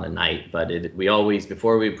 on a night, but we always,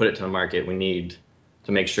 before we put it to the market, we need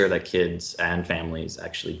to make sure that kids and families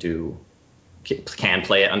actually can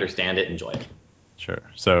play it, understand it, enjoy it. Sure.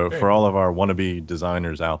 So for all of our wannabe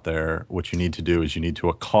designers out there, what you need to do is you need to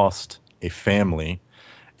accost a family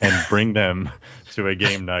and bring them to a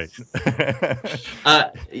game night.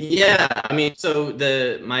 Yeah, I mean, so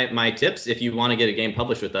my tips, if you want to get a game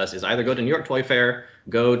published with us, is either go to New York Toy Fair,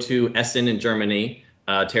 go to Essen in Germany,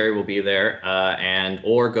 Terry will be there,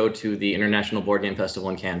 or go to the International Board Game Festival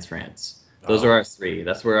in Cannes, France. Those are our three.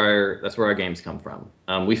 That's where our games come from.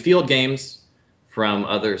 We field games from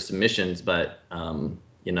other submissions, but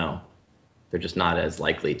they're just not as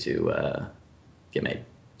likely to get made.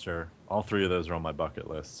 Sure. All three of those are on my bucket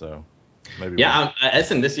list, so maybe. Yeah,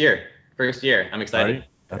 Essen this year, first year. I'm excited. Right?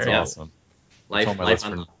 That's awesome. Life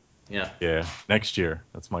on. Yeah, next year.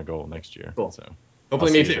 That's my goal next year. Cool. So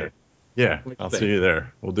hopefully me too. Yeah, I'll see you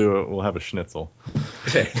there. We'll have a schnitzel.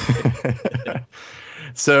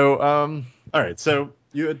 So, all right. So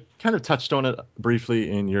you had kind of touched on it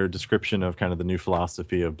briefly in your description of kind of the new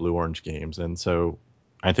philosophy of Blue Orange Games. And so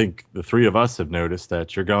I think the three of us have noticed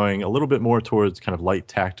that you're going a little bit more towards kind of light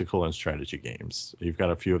tactical and strategy games. You've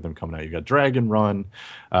got a few of them coming out. You've got Dragon Run.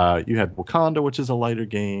 You had Wakanda, which is a lighter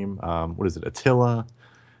game. What is it? Attila.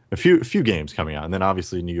 A few games coming out. And then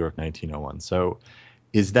obviously New York 1901. So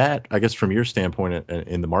is that, I guess, from your standpoint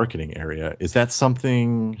in the marketing area, is that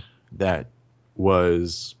something that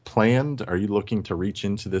was planned? Are you looking to reach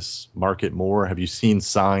into this market more? Have you seen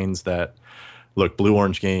signs that, look, Blue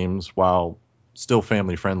Orange Games, while still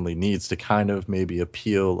family friendly, needs to kind of maybe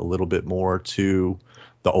appeal a little bit more to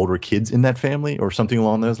the older kids in that family or something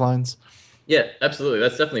along those lines? Yeah, absolutely.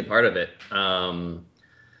 That's definitely part of it.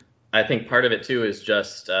 I think part of it too is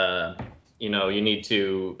just you need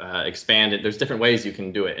to expand it. There's different ways you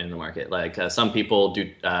can do it in the market. Like some people do,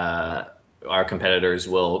 our competitors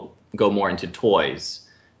will go more into toys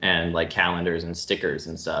and like calendars and stickers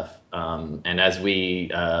and stuff. And as we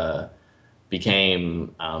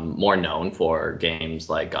became more known for games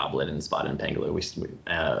like Goblet and Spot and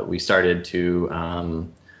Pangolin, we started to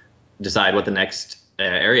decide what the next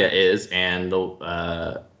area is, and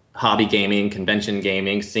the hobby gaming, convention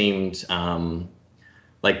gaming seemed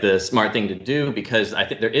like the smart thing to do, because I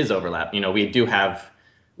think there is overlap.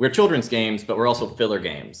 We we're children's games, but we're also filler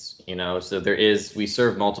games, so we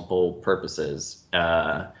serve multiple purposes.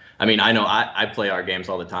 I mean, I know I play our games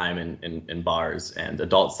all the time in bars and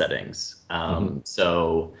adult settings.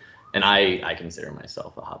 So, and I consider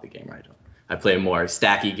myself a hobby gamer. I play more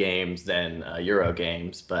stacky games than Euro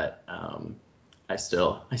games, but I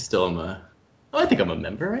still am I think I'm a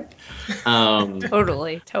member, right?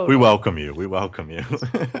 Totally. We welcome you. We welcome you.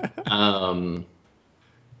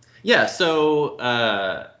 Yeah. So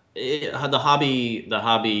the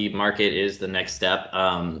hobby market is the next step.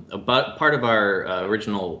 But part of our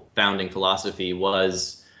original founding philosophy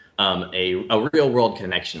was a real world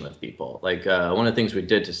connection with people. Like one of the things we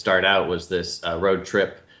did to start out was this road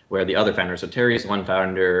trip where the other founder, so Terry's one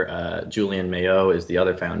founder, Julian Mayo is the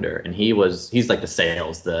other founder, and he's like the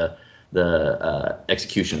sales, the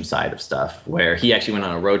execution side of stuff, where he actually went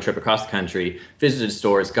on a road trip across the country, visited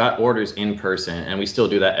stores, got orders in person, and we still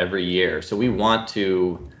do that every year. So we want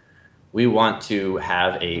to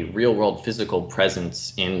have a real world physical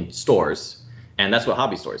presence in stores, and that's what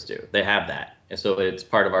hobby stores do. They have that. And so it's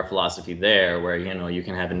part of our philosophy there, where you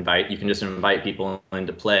can just invite people in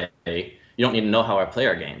to play. You don't need to know how I play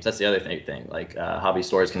our games. That's the other thing. Like hobby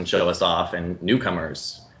stores can show us off, and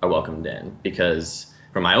newcomers are welcomed in, because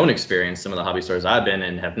from my own experience, some of the hobby stores I've been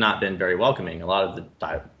in have not been very welcoming. A lot of the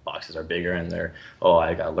boxes are bigger, and they're,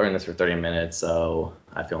 I got to learn this for 30 minutes, so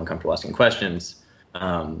I feel uncomfortable asking questions.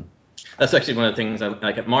 That's actually one of the things I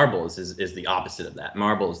like at Marbles is the opposite of that.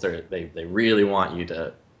 Marbles, they really want you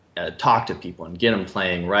to talk to people and get them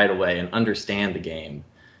playing right away and understand the game.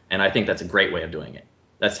 And I think that's a great way of doing it.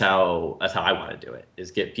 That's how I want to do it,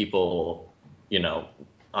 is get people,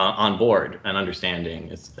 on board and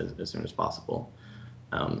understanding as soon as possible.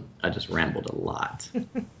 I just rambled a lot.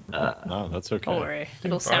 No, that's okay. Don't worry.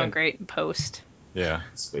 It'll sound great in post. Yeah.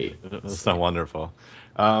 Sweet. That sounds wonderful.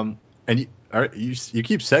 And you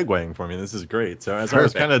keep segueing for me. This is great. So as I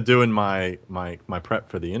was kind of doing my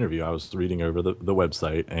prep for the interview, I was reading over the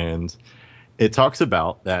website, and it talks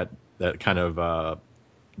about that kind of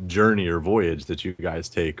journey or voyage that you guys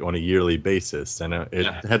take on a yearly basis. And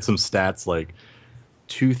it had some stats like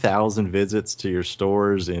 2,000 visits to your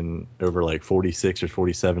stores in over like 46 or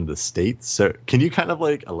 47 of the states. So can you kind of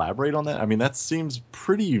like elaborate on that? I mean, that seems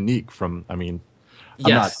pretty unique I'm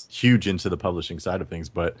not huge into the publishing side of things,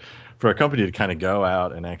 but for a company to kind of go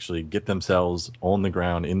out and actually get themselves on the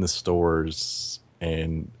ground in the stores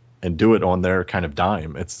and do it on their kind of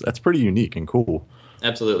dime, that's pretty unique and cool.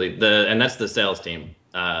 Absolutely. And that's the sales team.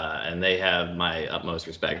 And they have my utmost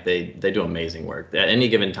respect. They do amazing work. At any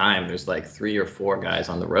given time, there's like 3 or 4 guys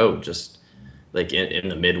on the road, just like in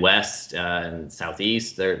the Midwest and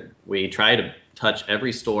Southeast. We try to touch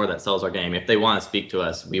every store that sells our game. If they want to speak to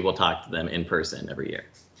us, we will talk to them in person every year.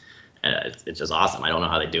 And it's just awesome. I don't know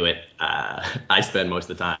how they do it. I spend most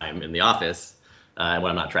of the time in the office when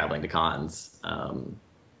I'm not traveling to cons.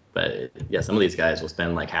 But yeah, some of these guys will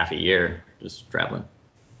spend like half a year just traveling.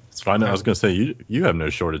 It's fine. I was going to say, you have no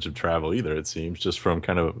shortage of travel either, it seems, just from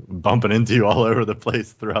kind of bumping into you all over the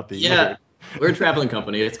place throughout the year. Yeah, we're a traveling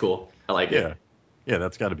company. It's cool. I like it. Yeah,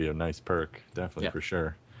 that's got to be a nice perk, definitely, for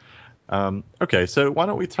sure. Okay, so why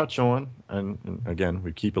don't we touch on, and again,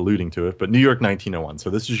 we keep alluding to it, but New York 1901. So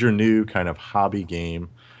this is your new kind of hobby game.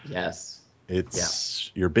 Yes.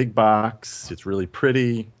 It's your big box. It's really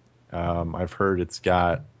pretty. I've heard it's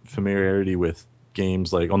got familiarity with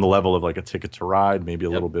games like on the level of like a Ticket to Ride, maybe a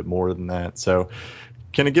little bit more than that. So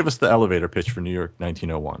can you give us the elevator pitch for New York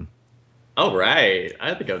 1901? All right.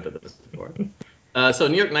 I think I've done this before. So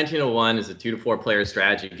New York 1901 is a 2 to 4 player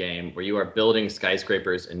strategy game where you are building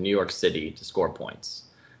skyscrapers in New York City to score points.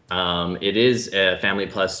 It is a Family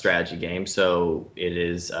Plus strategy game, so it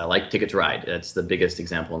is like Ticket to Ride. That's the biggest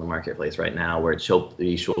example in the marketplace right now, where it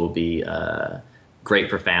will be great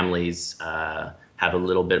for families, have a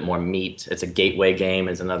little bit more meat. It's a gateway game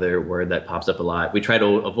is another word that pops up a lot. We try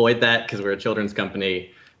to avoid that because we're a children's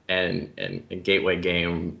company, and a gateway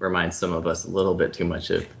game reminds some of us a little bit too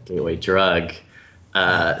much of gateway drug.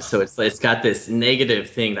 So it's got this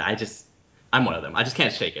negative thing that I'm one of them. I just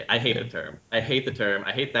can't shake it. I hate the term. I hate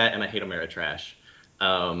that, and I hate Ameritrash.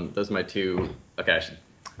 Those are my two. Okay,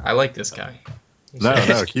 I like this guy.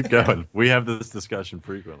 No, keep going. We have this discussion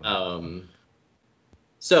frequently.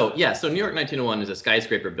 So New York 1901 is a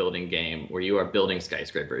skyscraper building game where you are building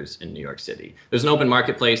skyscrapers in New York City. There's an open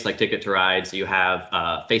marketplace like Ticket to Ride, so you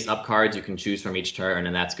have face-up cards you can choose from each turn,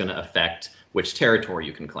 and that's going to affect which territory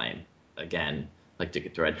you can claim. Again, like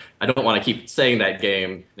Ticket to Ride. I don't want to keep saying that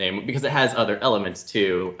game name because it has other elements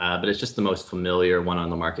too, but it's just the most familiar one on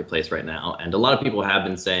the marketplace right now. And a lot of people have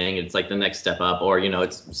been saying it's like the next step up, or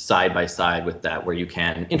it's side by side with that, where you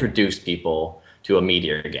can introduce people to a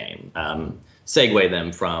meatier game, segue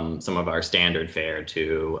them from some of our standard fare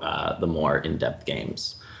to the more in-depth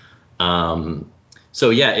games. So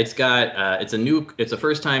yeah, it's a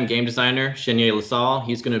first-time game designer, Shenye Lassalle.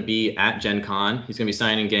 He's going to be at Gen Con. He's going to be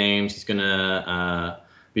signing games. He's going to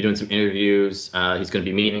be doing some interviews. He's going to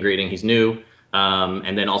be meet and greeting. He's new.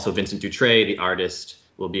 And then also Vincent Dutray, the artist,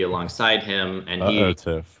 will be alongside him. And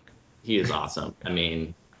he is awesome. I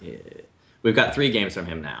mean, we've got 3 games from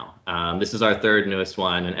him now. This is our 3rd newest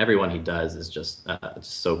one, and every one he does is just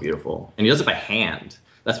so beautiful. And he does it by hand.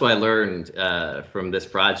 That's what I learned from this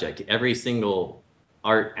project. Every single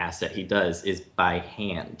art asset he does is by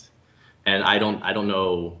hand, and I don't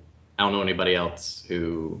know anybody else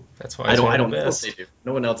who. That's why I don't know if they do.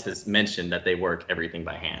 No one else has mentioned that they work everything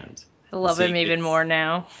by hand. I love him even more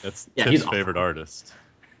now. That's he's his awesome. favorite artist.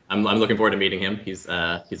 I'm looking forward to meeting him. He's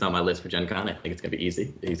on my list for Gen Con. I think it's gonna be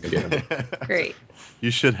easy. He's gonna be Great. You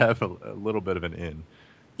should have a little bit of an in.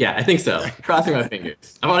 Yeah, I think so. Crossing my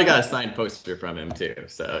fingers. I've already got a signed poster from him too,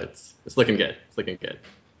 so it's looking good. It's looking good.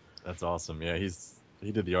 That's awesome. Yeah,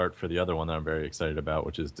 he did the art for the other one that I'm very excited about,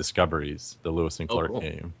 which is Discoveries, the Lewis and Clark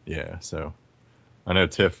game. Yeah, so I know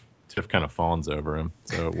Tiff kind of fawns over him,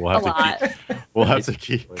 so we'll have to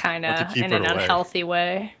keep kind of in an unhealthy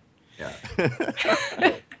way.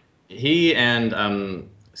 Yeah. He and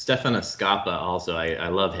Stefan Escapa also. I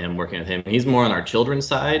love him, working with him. He's more on our children's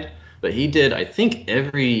side, but he did, I think,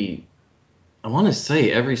 every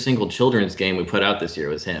single children's game we put out this year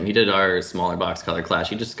was him. He did our smaller box Color Clash.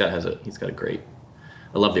 He's got a great.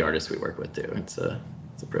 I love the artists we work with too. It's a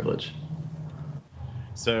privilege.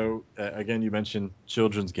 So again, you mentioned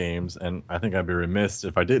children's games, and I think I'd be remiss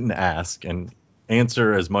if I didn't ask and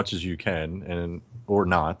answer as much as you can, or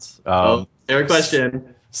not. Favorite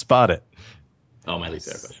question. Spot It. Oh, my least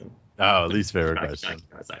favorite question. Oh, least favorite question.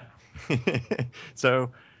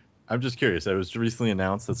 So, I'm just curious. It was recently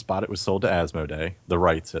announced that Spot It was sold to Asmodee, the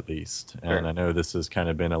rights at least. And Sure. I know this has kind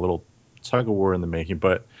of been a little tug of war in the making,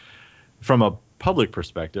 but from a public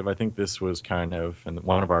perspective, I think this was kind of, and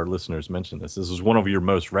one of our listeners mentioned this was one of your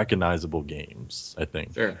most recognizable games, I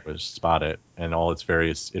think, Sure. was Spot It and all its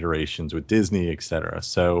various iterations with Disney, etc.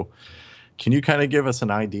 So can you kind of give us an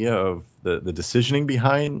idea of the decisioning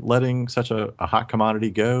behind letting such a hot commodity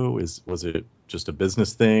go? Was it just a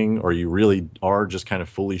business thing, or you really are just kind of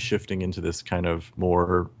fully shifting into this kind of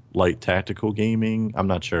more light tactical gaming? I'm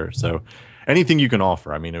not sure. So anything you can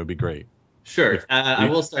offer, I mean, it would be great. Sure. I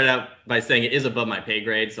will start out by saying it is above my pay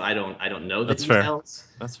grade, so I don't know the That's fair. details.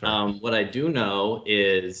 That's fair. What I do know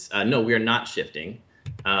is no, we are not shifting.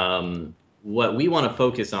 What we want to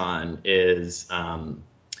focus on is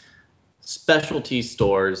specialty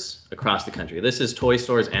stores across the country. This is toy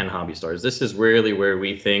stores and hobby stores. This is really where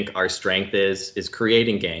we think our strength is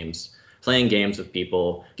creating games, playing games with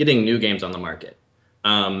people, getting new games on the market.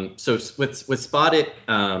 So with Spot It,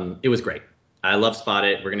 it was great. I love Spot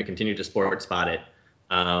It. We're going to continue to support Spot It.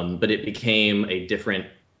 But it became a different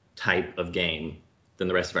type of game than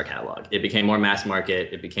the rest of our catalog. It became more mass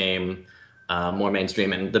market. It became more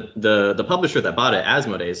mainstream. And the publisher that bought it,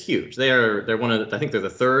 Asmodee, is huge. They're one of I think they're the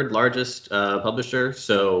 3rd largest publisher.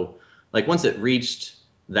 So like once it reached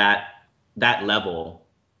that level,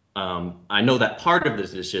 I know that part of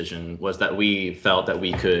this decision was that we felt that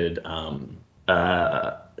we could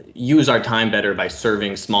use our time better by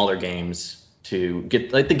serving smaller games to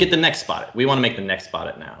get the next Spot It. We want to make the next Spot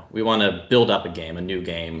It now. We want to build up a new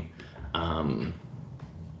game.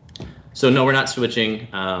 So no, we're not switching.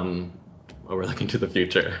 We're looking to the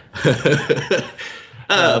future.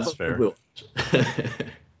 That's fair.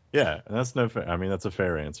 Yeah, that's that's a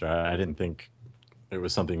fair answer. I didn't think it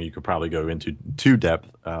was something you could probably go into too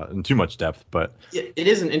much depth, but it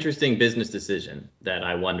is an interesting business decision that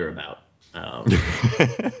I wonder about.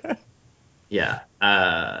 Yeah.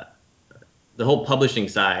 The whole publishing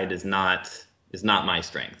side is not my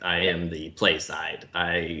strength. I am the play side.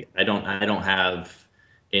 I don't have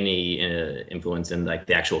any influence in like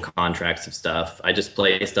the actual contracts of stuff. I just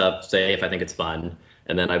play stuff, say if I think it's fun,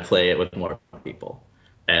 and then I play it with more people.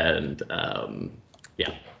 And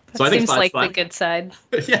yeah. That so I think seems like fun. the good side.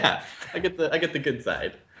 Yeah, I get the good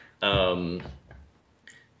side.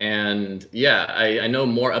 And yeah, I know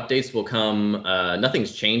more updates will come.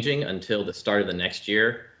 Nothing's changing until the start of the next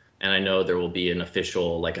year. And I know there will be an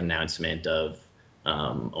official like announcement of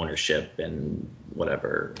ownership and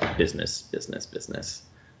whatever business.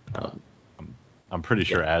 I'm pretty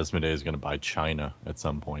sure Asmodee is going to buy China at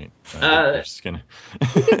some point. They're just gonna.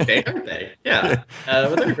 okay, aren't they? Yeah.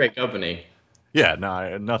 But they're a great company. Yeah, no, I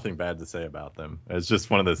had nothing bad to say about them. It's just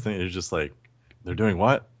one of those things. It's just like, they're doing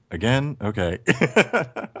what again? Okay.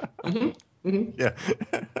 Yeah.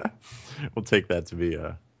 We'll take that to be.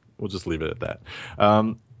 We'll just leave it at that.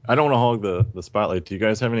 I don't want to hog the spotlight. Do you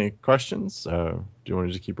guys have any questions? Do you want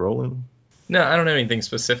to just keep rolling? No, I don't have anything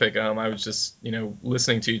specific. I was just,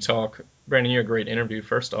 listening to you talk. Brandon, you're a great interview,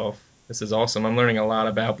 first off. This is awesome. I'm learning a lot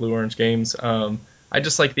about Blue Orange Games. I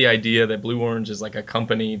just like the idea that Blue Orange is like a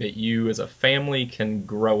company that you as a family can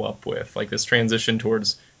grow up with. Like this transition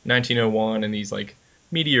towards 1901 and these like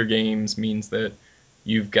meteor games means that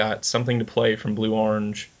you've got something to play from Blue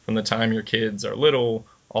Orange from the time your kids are little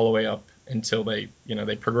all the way up until they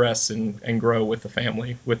progress and grow with the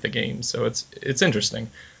family, with the games. So it's interesting.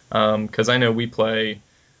 Because I know we play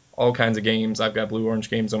all kinds of games. I've got Blue Orange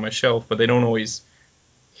games on my shelf, but they don't always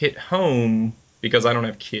hit home because I don't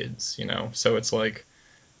have kids, So it's like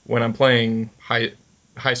when I'm playing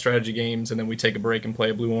high strategy games and then we take a break and play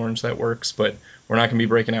a Blue Orange, that works. But we're not going to be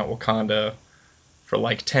breaking out Wakanda for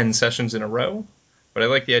like 10 sessions in a row. But I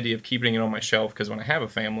like the idea of keeping it on my shelf because when I have a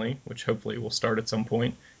family, which hopefully will start at some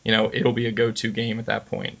point, it'll be a go-to game at that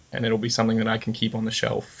point, and it'll be something that I can keep on the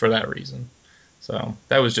shelf for that reason. So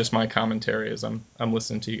that was just my commentary as I'm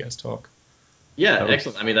listening to you guys talk. Yeah,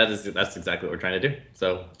 excellent. I mean, that's exactly what we're trying to do.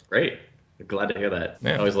 So great. Glad to hear that.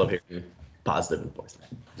 Yeah. I always love hearing positive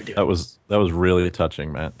enforcement. That was really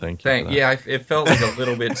touching, Matt. Thank you. Yeah, it felt like a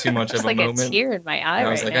little bit too much of a like moment. It's a tear in my eye. I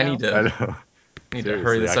was like, now. I need to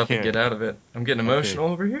hurry this up and get out of it. I'm getting emotional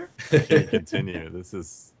over here. I can't continue. This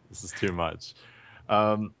is too much.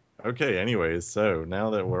 Okay, anyways, so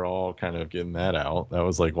now that we're all kind of getting that out, that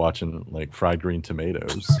was like watching like fried green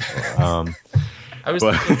tomatoes. I was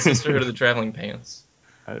thinking Sisterhood of the Traveling Pants.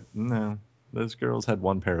 No, those girls had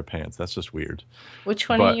one pair of pants. That's just weird. Which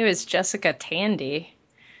one of you is Jessica Tandy?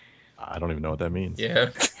 I don't even know what that means. Yeah.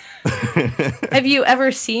 Have you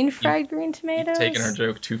ever seen fried green tomatoes? You've taken our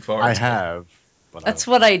joke too far. I have. But That's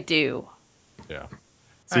what I do. Yeah.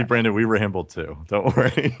 See, Brandon, we rambled too. Don't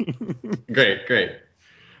worry. Great.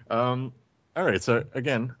 All right. So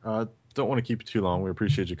again, don't want to keep it too long. We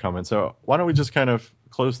appreciate your comment. So why don't we just kind of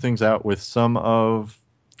close things out with some of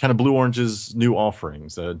kind of Blue Orange's new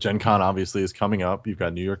offerings. Gen Con obviously is coming up. You've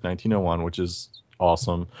got New York 1901, which is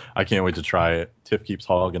awesome. I can't wait to try it. Tiff keeps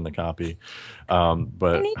hogging the copy.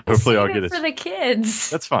 But hopefully I'll get it for the kids.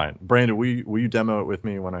 That's fine. Brandon, will you demo it with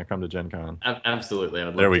me when I come to Gen Con? Absolutely.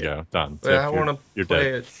 There we go. Done. I want to play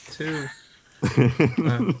it too.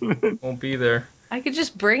 Won't be there. I could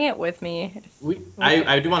just bring it with me.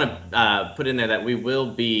 I do want to put in there that we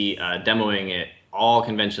will be demoing it all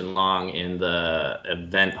convention long in the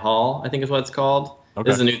event hall, I think is what it's called. Okay.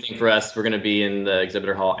 This is a new thing for us. We're going to be in the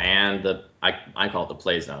exhibitor hall and I call it the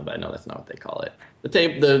play zone, but I know that's not what they call it.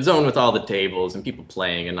 The zone with all the tables and people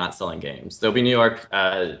playing and not selling games. There'll be New York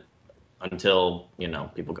until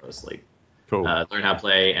people go to sleep. Cool. Learn how to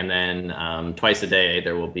play, and then twice a day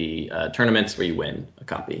there will be tournaments where you win a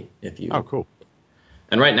copy if you. Oh, cool.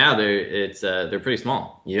 And right now they're pretty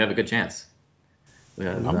small. You have a good chance.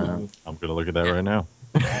 I'm gonna look at that right now.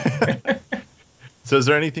 So is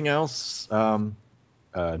there anything else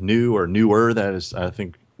new or newer that is, I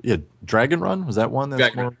think, Dragon Run, was that one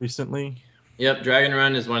that's more recently? Yep, Dragon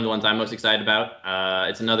Run is one of the ones I'm most excited about.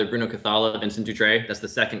 It's another Bruno Cathala, Vincent Dutray. That's the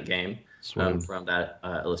second game from that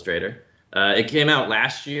illustrator. It came out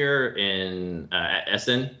last year at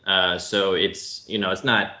Essen, so it's it's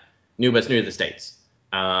not new, but it's new to the States.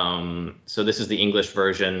 So this is the English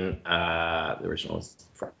version. The original is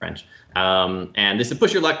French, and this is a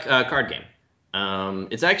push your luck card game.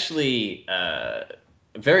 It's actually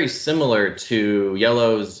very similar to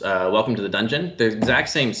Yellow's Welcome to the Dungeon. The exact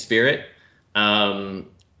same spirit. I've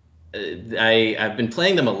been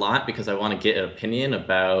playing them a lot because I want to get an opinion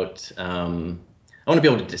about. I want to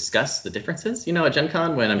be able to discuss the differences, at Gen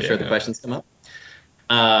Con when I'm sure the questions come up.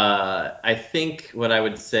 I think what I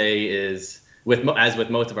would say is, as with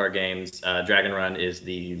most of our games, Dragon Run is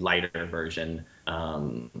the lighter version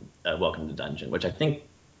of Welcome to Dungeon, which I think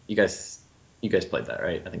you guys played that,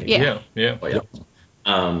 right? I think. Yeah. Oh,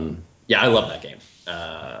 yeah. I love that game.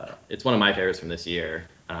 It's one of my favorites from this year.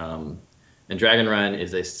 And Dragon Run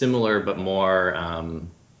is a similar but more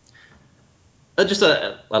just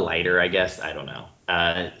a lighter, I guess. I don't know.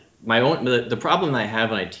 The problem I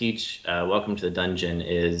have when I teach Welcome to the Dungeon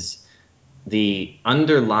is the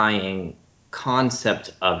underlying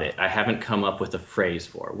concept of it. I haven't come up with a phrase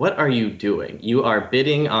for. What are you doing? You are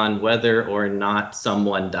bidding on whether or not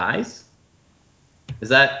someone dies. Is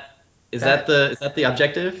that the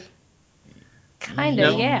objective?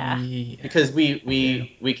 Kinda, yeah. Because we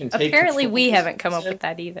can take. Apparently, control we of this haven't come up concept. with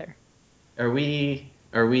that either. Are we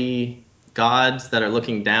gods that are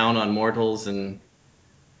looking down on mortals and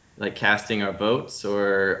like casting our votes,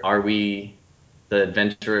 or are we the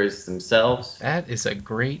adventurers themselves? That is a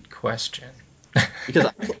great question.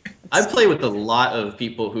 Because I play with a lot of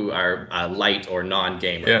people who are light or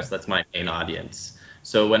non-gamers. Yeah. That's my main audience.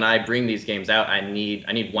 So when I bring these games out, I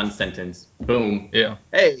need one sentence. Boom. Yeah.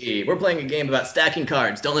 Hey, we're playing a game about stacking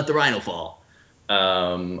cards. Don't let the rhino fall.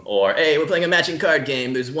 Or hey, we're playing a matching card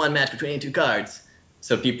game. There's one match between two cards.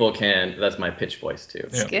 So people can. That's my pitch voice too.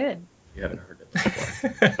 It's good. You haven't heard it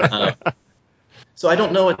before. So I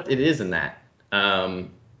don't know what it is in that.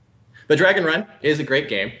 But Dragon Run is a great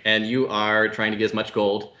game, and you are trying to get as much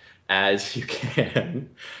gold as you can.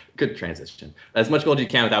 Good transition. As much gold as you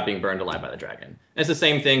can without being burned alive by the dragon. And it's the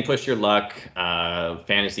same thing, push your luck,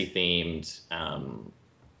 fantasy-themed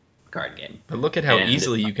card game. But look at how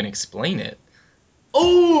easily you can explain it.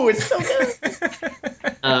 Oh, it's so good!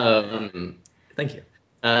 Thank you.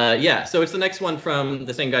 Yeah, so it's the next one from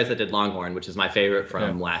the same guys that did Longhorn, which is my favorite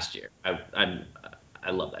from last year. I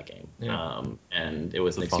love that game. Yeah. And it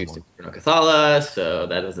was an excuse to Bruno Cathala, so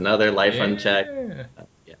that is another life uncheck.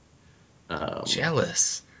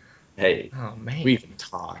 Jealous. Hey, oh man, we've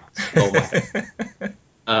talked. Oh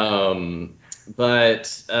my.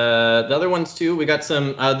 But the other ones too, we got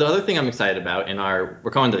some. The other thing I'm excited about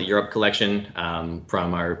we're calling the Europe collection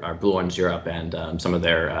from our Blue Orange Europe and some of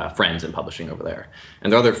their friends in publishing over there.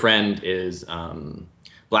 And the other friend is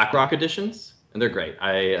BlackRock Editions, and they're great.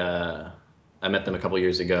 I met them a couple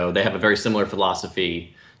years ago. They have a very similar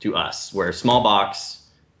philosophy to us, where small box,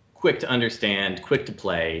 quick to understand, quick to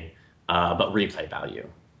play, but replay value.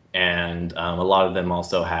 And a lot of them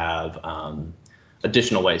also have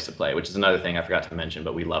additional ways to play, which is another thing I forgot to mention,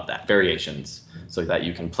 but we love that. Variations, so that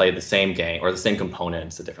you can play the same game or the same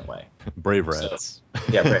components a different way. Brave Rats. So,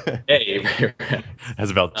 yeah, Brave Rats.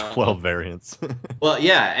 Has about 12 variants. Well,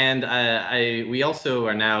 yeah, and we also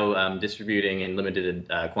are now distributing in limited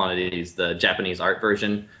quantities the Japanese art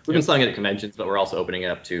version. We've been selling it at conventions, but we're also opening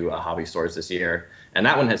it up to hobby stores this year. And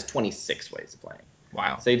that one has 26 ways of playing.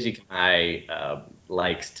 Wow. Seiji Kanai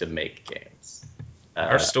likes to make games.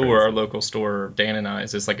 Our local store, Dan and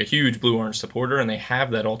I's, is like a huge Blue Orange supporter, and they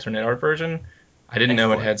have that alternate art version. I didn't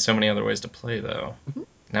know it had so many other ways to play, though. Mm-hmm.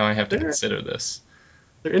 Now I have to consider this.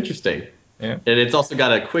 They're interesting. Yeah. And it's also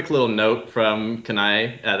got a quick little note from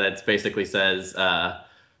Kanai that basically says,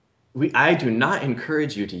 I do not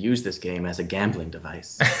encourage you to use this game as a gambling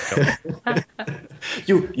device.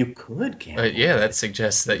 You could gamble. But yeah, that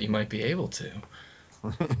suggests that you might be able to.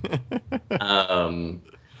 But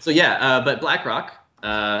BlackRock,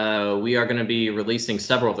 we are going to be releasing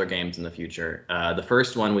several of their games in the future. The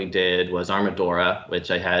first one we did was Armadora, which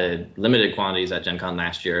I had limited quantities at Gen Con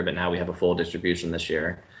last year, but now we have a full distribution this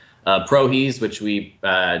year. Prohees, which we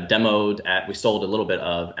we sold a little bit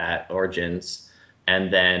of at Origins.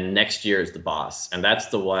 And then next year is The Boss. And that's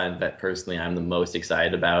the one that personally I'm the most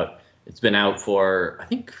excited about. It's been out for, I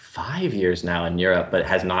think, 5 years now in Europe, but it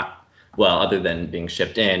has not, other than being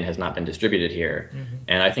shipped in, has not been distributed here. Mm-hmm.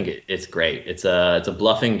 And I think it's great. It's a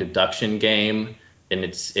bluffing deduction game, and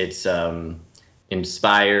it's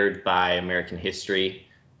inspired by American history.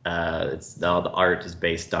 All the art is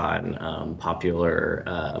based on popular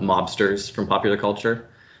mobsters from popular culture.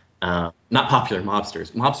 Not popular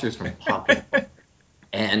mobsters from popular culture.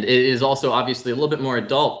 And it is also obviously a little bit more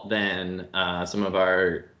adult than some of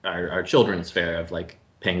our children's fare of like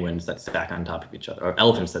penguins that stack on top of each other, or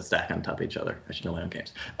elephants that stack on top of each other. I should know my own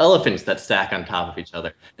games. Elephants that stack on top of each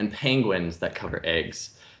other, and penguins that cover eggs.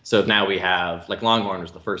 So now we have, like, Longhorn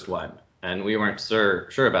was the first one, and we weren't sure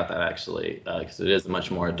about that actually, because it is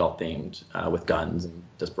much more adult themed with guns and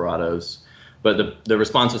desperados. But the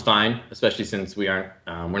response was fine, especially since we're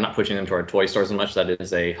not pushing them to our toy stores as much. That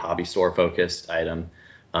is a hobby store focused item.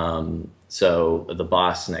 So The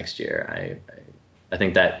Boss next year, I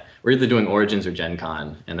think that we're either doing Origins or Gen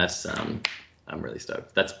Con, and that's I'm really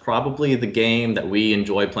stoked. That's probably the game that we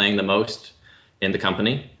enjoy playing the most in the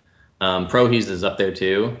company. Prohees is up there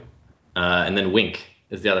too, and then Wink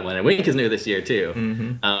is the other one, and Wink is new this year too.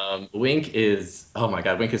 Mm-hmm. Wink is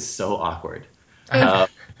Wink is so awkward.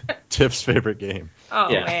 Tiff's favorite game. Oh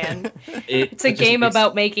yeah. Man, it's a game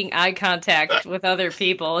about making eye contact with other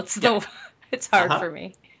people. It's hard for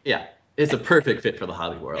me. Yeah, it's a perfect fit for the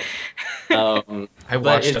hobby world. I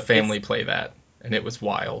watched a family play that, and it was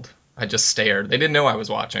wild. I just stared. They didn't know I was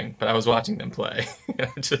watching, but I was watching them play.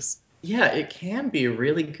 Yeah, it can be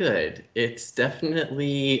really good. It's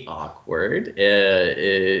definitely awkward.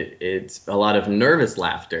 It's a lot of nervous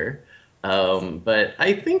laughter, But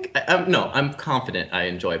I think I'm confident I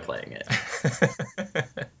enjoy playing it.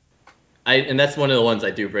 And that's one of the ones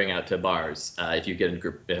I do bring out to bars. If you get a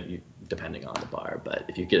group, depending on the bar, but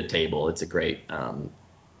if you get a table, it's a great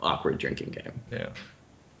awkward drinking game. Yeah,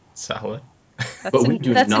 solid. That's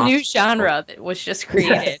a new genre that was just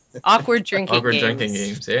created. Yes. Awkward drinking Awkward games. drinking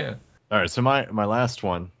games. Yeah. All right, so my last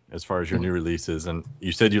one, as far as your new releases, and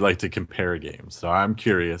you said you like to compare games, so I'm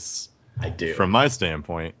curious. I do. From my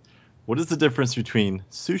standpoint, what is the difference between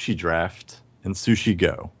Sushi Draft and Sushi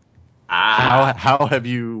Go? How have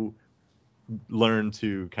you learned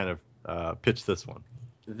to kind of pitch this one?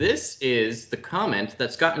 This is the comment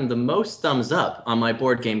that's gotten the most thumbs up on my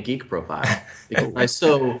Board Game Geek profile because I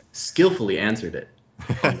so skillfully answered it.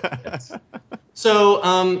 Yes.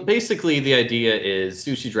 So basically, the idea is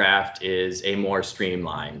Sushi Draft is a more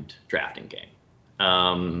streamlined drafting game.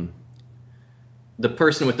 The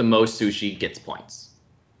person with the most sushi gets points.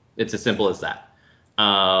 It's as simple as that.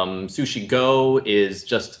 Sushi Go is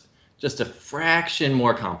just a fraction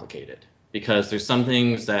more complicated because there's some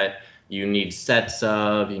things that you need sets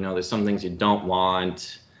of. There's some things you don't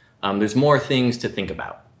want. There's more things to think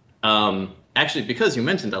about. Actually, because you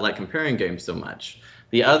mentioned I like comparing games so much,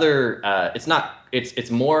 the other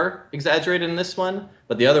it's more exaggerated in this one,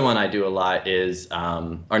 but the other one I do a lot is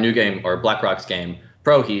our new game, or BlackRock's game,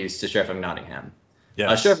 Pro He's to Sheriff of Nottingham.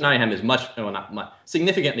 Yes. Sheriff of Nottingham is not much,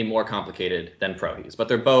 significantly more complicated than Pro He's, but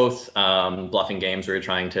they're both bluffing games where you're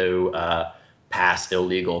trying to pass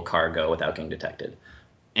illegal cargo without getting detected.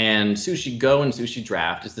 And Sushi Go and Sushi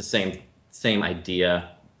Draft is the same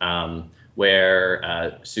idea,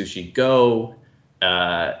 where Sushi Go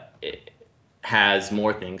has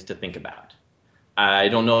more things to think about. I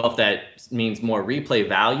don't know if that means more replay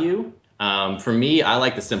value. For me, I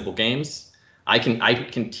like the simple games. I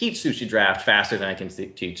can teach Sushi Draft faster than I can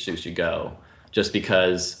teach Sushi Go, just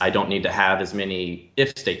because I don't need to have as many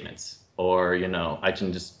if statements, or I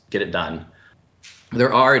can just get it done.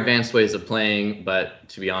 There are advanced ways of playing, but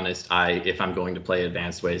to be honest, if I'm going to play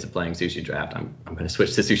advanced ways of playing Sushi Draft, I'm going to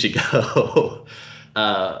switch to Sushi Go.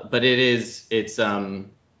 But it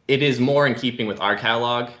is more in keeping with our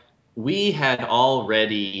catalog. We had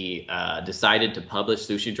already decided to publish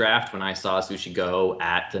Sushi Draft when I saw Sushi Go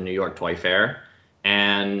at the New York Toy Fair,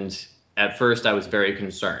 and at first I was very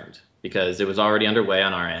concerned because it was already underway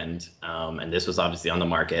on our end, and this was obviously on the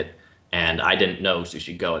market, and I didn't know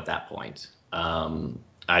Sushi Go at that point.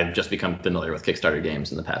 I've just become familiar with Kickstarter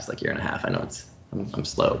games in the past year and a half. I know I'm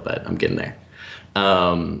slow, but I'm getting there.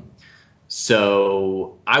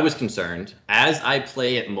 So I was concerned. As I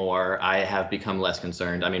play it more, I have become less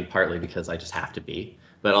concerned. I mean, partly because I just have to be,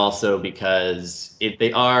 but also because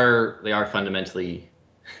they are fundamentally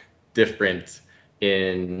different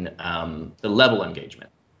in the level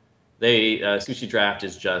engagement. Sushi Draft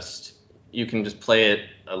is just, you can just play it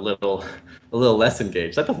a little less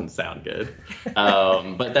engaged. That doesn't sound good,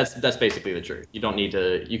 but that's basically the truth. You don't need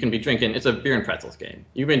to. You can be drinking. It's a beer and pretzels game.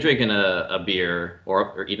 You've been drinking a beer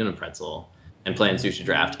or eating a pretzel and playing Sushi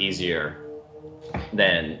Draft easier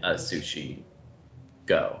than a Sushi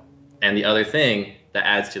Go. And the other thing that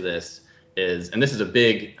adds to this is, and this is a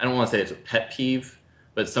big, I don't want to say it's a pet peeve,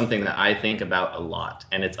 but it's something that I think about a lot,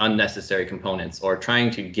 and it's unnecessary components, or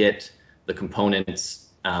trying to get the components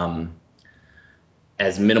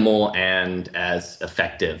as minimal and as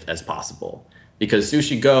effective as possible. Because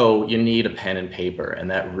Sushi Go, you need a pen and paper, and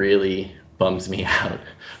that really bums me out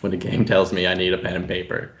when a game tells me I need a pen and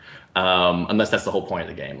paper. Unless that's the whole point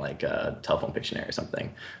of the game, like Telephone Pictionary or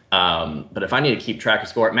something. But if I need to keep track of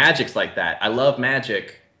score, Magic's like that. I love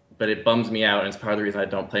Magic, but it bums me out, and it's part of the reason I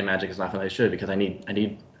don't play Magic as often as I should, because I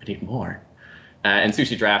need more. And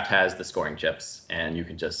Sushi Draft has the scoring chips, and you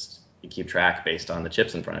keep track based on the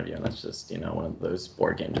chips in front of you, and that's just one of those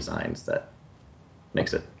board game designs that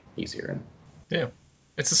makes it easier. Yeah,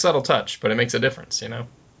 it's a subtle touch, but it makes a difference.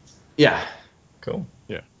 Yeah. Cool.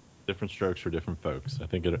 Yeah, different strokes for different folks. I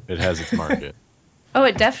think it has its market. Oh,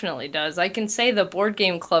 it definitely does. I can say the board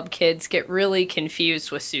game club kids get really confused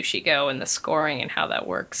with Sushi Go and the scoring and how that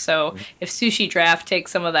works. So if Sushi Draft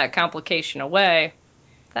takes some of that complication away,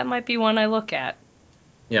 that might be one I look at.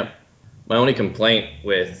 Yep. My only complaint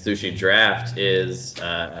with Sushi Draft is,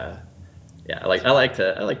 I like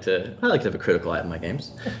to have a critical eye on my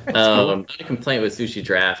games. My complaint with Sushi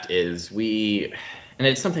Draft is and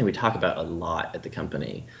it's something we talk about a lot at the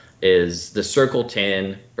company, is the circle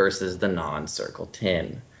tin versus the non-circle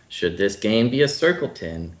tin. Should this game be a circle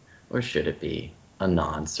tin, or should it be a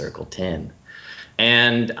non-circle tin?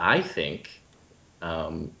 And I think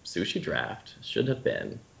Sushi Draft should have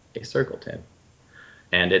been a circle tin,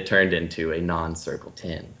 and it turned into a non-circle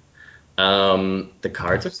tin. The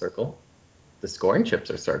cards are circle, the scoring chips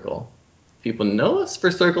are circle. People know us for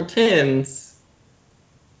circle tins.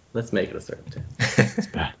 Let's make it a circle tin. It's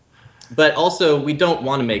bad. But also, we don't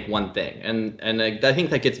want to make one thing. And I think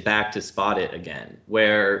that gets back to Spot It again,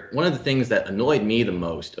 where one of the things that annoyed me the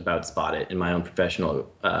most about Spot It in my own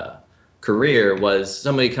professional career was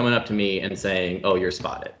somebody coming up to me and saying, oh, you're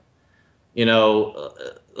Spot It. You know,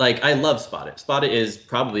 like, I love Spot It. Spot It is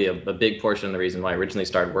probably a big portion of the reason why I originally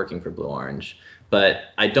started working for Blue Orange. But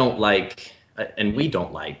I don't like, and we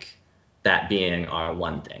don't like, that being our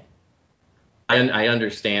one thing. I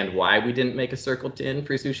understand why we didn't make a circle tin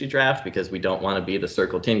for Sushi Draft, because we don't want to be the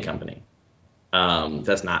circle tin company.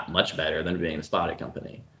 That's not much better than being a spotted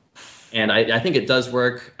company. And I think it does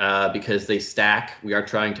work because they stack. We are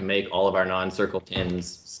trying to make all of our non-circle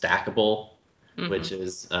tins stackable, which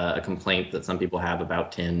is a complaint that some people have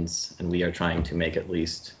about tins. And we are trying to make at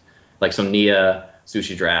least, like, so Nia,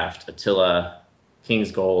 Sushi Draft, Attila,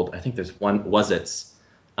 King's Gold, I think there's one, Wazits,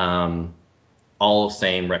 all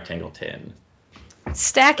same rectangle tin.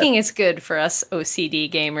 Stacking is good for us OCD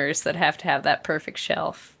gamers that have to have that perfect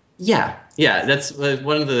shelf. Yeah, that's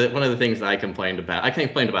one of the things that I complained about. I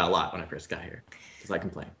complained about a lot when I first got here, because I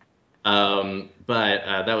complained. But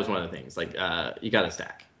that was one of the things. Like, you got to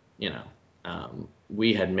stack. You know,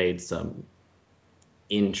 we had made some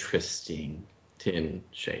interesting tin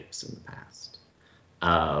shapes in the past.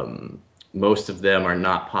 Most of them are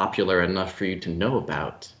not popular enough for you to know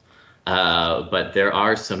about. But there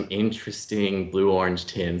are some interesting blue-orange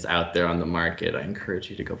tins out there on the market. I encourage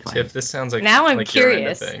you to go find Tiff, this sounds like now I'm like you're into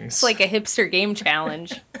curious. things. It's like a hipster game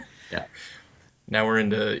challenge. Yeah. Now we're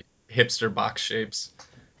into hipster box shapes.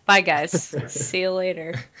 Bye, guys. See you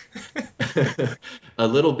later. A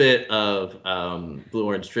little bit of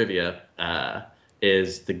blue-orange trivia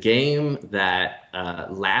is the game that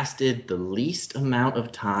lasted the least amount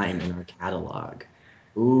of time in our catalog.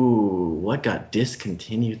 Ooh, what got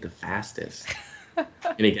discontinued the fastest?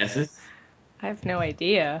 Any guesses? I have no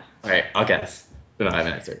idea. All right, I'll guess. We don't have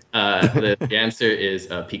an answer. The answer is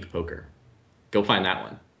Peak Poker. Go find that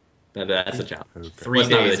one. That's a challenge. Okay. 3 Well, it's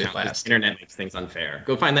not days really a it challenge. lasts. The internet makes things unfair.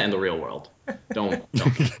 Go find that in the real world. Don't.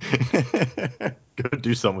 Go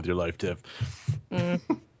do something with your life, Tiff.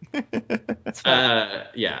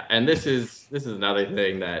 Yeah, and this is another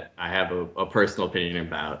thing that I have a personal opinion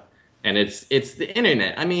about. And it's the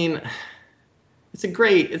internet. I mean, it's a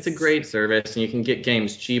great service, and you can get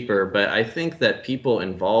games cheaper. But I think that people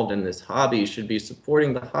involved in this hobby should be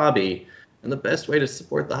supporting the hobby, and the best way to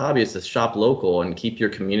support the hobby is to shop local and keep your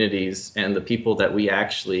communities and the people that we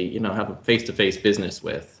actually, have a face-to-face business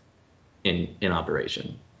with in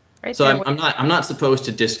operation. Right So there. I'm not supposed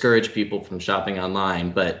to discourage people from shopping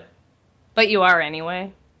online, but you are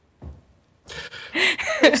anyway.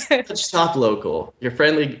 let's shop local. Your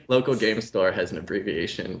friendly local game store has an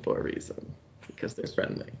abbreviation for a reason, because they're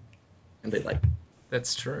friendly and they like it.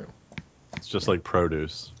 That's true. It's just like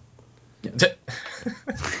produce.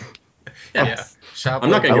 Yeah. Shop I'm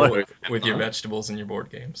not gonna local go with your vegetables and your board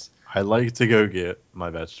games. I like to go get my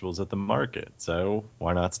vegetables at the market, so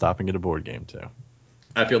why not stop and get a board game too?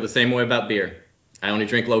 I feel the same way about beer. I only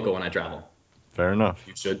drink local when I travel. Fair enough.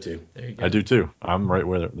 You should too. There you go. I do too. I'm right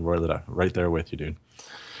right there with you, dude.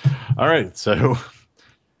 All right, so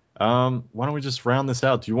why don't we just round this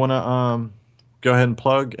out? Do you want to go ahead and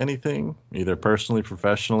plug anything, either personally,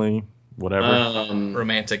 professionally, whatever?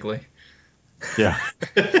 Romantically. Yeah.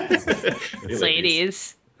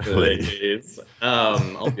 Ladies. Ladies.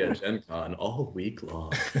 I'll be at Gen Con all week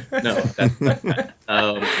long. No,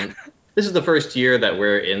 this is the first year that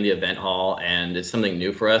we're in the event hall, and it's something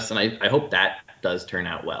new for us, and I hope that does turn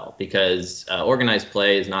out well, because organized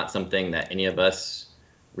play is not something that any of us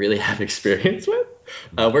really have experience with.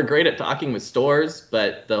 We're great at talking with stores,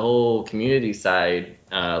 but the whole community side,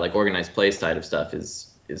 like organized play side of stuff,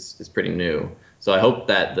 is pretty new. So I hope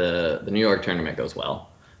that the New York tournament goes well.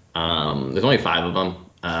 There's only 5 of them,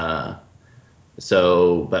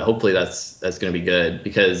 but hopefully that's going to be good,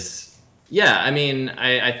 because I mean,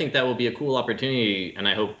 I think that will be a cool opportunity, and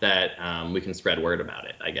I hope that we can spread word about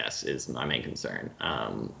it, I guess, is my main concern.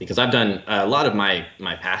 Because I've done a lot of my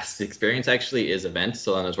past experience actually is events.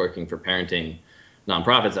 So when I was working for parenting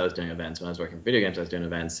nonprofits, I was doing events. When I was working for video games, I was doing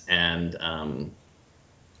events, and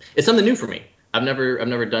it's something new for me. I've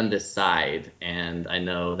never done this side, and I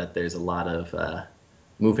know that there's a lot of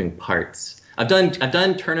moving parts. I've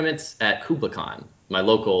done tournaments at KublaCon, my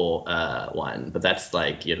local one, but that's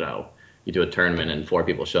like, you do a tournament and 4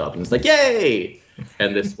 people show up and it's like, yay!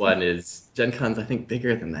 And this one is, Gen Con's I think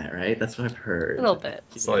bigger than that, right? That's what I've heard. A little bit.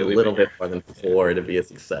 Slightly a little bigger. bit more than 4 to be a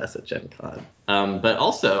success at Gen Con. But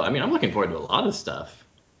also, I mean, I'm looking forward to a lot of stuff.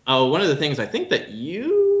 Oh, one of the things I think that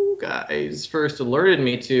you guys first alerted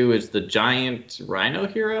me to is the giant rhino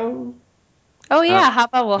hero. Oh yeah, how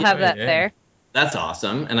about we'll have that yeah. there? That's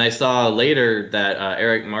awesome. And I saw later that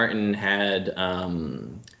Eric Martin had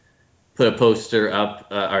put a poster up,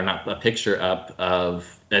 or not a picture up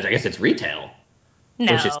of, I guess it's retail,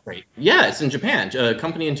 No. which is great. Yeah, it's in Japan. A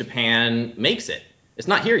company in Japan makes it. It's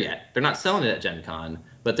not here yet. They're not selling it at Gen Con,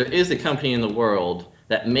 but there is a company in the world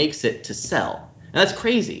that makes it to sell. And that's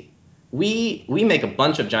crazy. We make a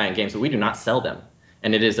bunch of giant games, but we do not sell them.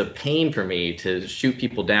 And it is a pain for me to shoot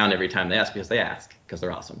people down every time they ask, because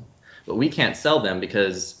they're awesome. But we can't sell them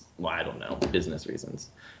because, well, I don't know, business reasons.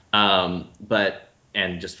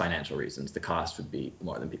 And just financial reasons. The cost would be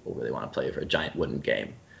more than people really want to play for a giant wooden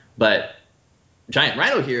game. But Giant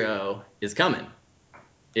Rhino Hero is coming.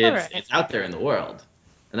 It's out there in the world.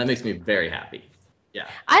 And that makes me very happy. Yeah.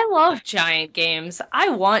 I love giant games.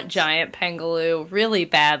 I want Giant Pengaloo really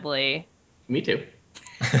badly. Me too.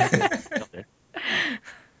 I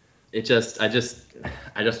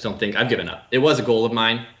just don't think I've given up. It was a goal of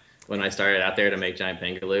mine when I started out there to make Giant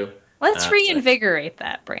Pengaloo. Let's reinvigorate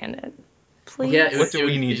that, Brandon. Please. Yeah, What do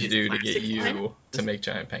we need to do to get you to make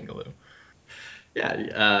Giant Pengaloo?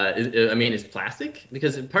 Yeah, I mean, it's plastic,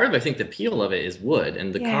 because part of, I think, the appeal of it is wood,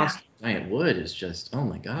 and the cost of giant wood is just, oh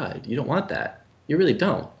my god, you don't want that. You really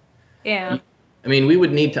don't. Yeah. I mean, we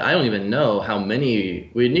would need to, I don't even know how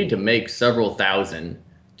many, we'd need to make several thousand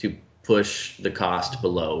to push the cost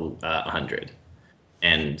below 100.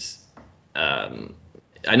 And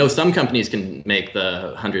I know some companies can make the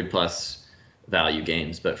 100 plus value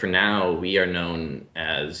games, but for now, we are known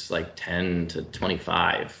as like 10 to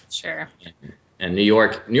 25. Sure. And New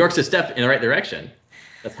York's a step in the right direction.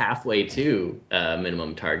 That's halfway to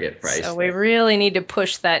minimum target price. So we really need to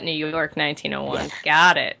push that New York 1901.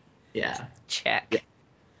 Got it. Yeah. Check.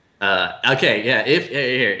 Yeah. Okay. Yeah.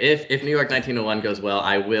 If New York 1901 goes well,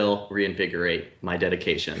 I will reinvigorate my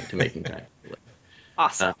dedication to making time.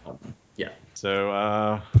 Awesome. Yeah.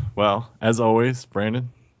 So, well, as always, Brandon,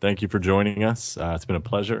 thank you for joining us. It's been a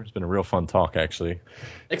pleasure. It's been a real fun talk, actually.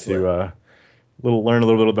 Excellent. To learn a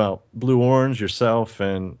little bit about Blue Orange, yourself,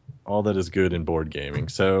 and all that is good in board gaming.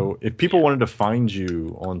 So if people wanted to find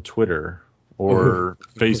you on Twitter or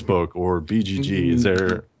Facebook or BGG, is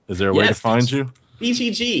there a way to find you?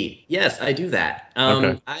 BGG, yes, I do that.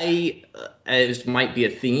 Okay. It might be a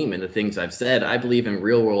theme in the things I've said. I believe in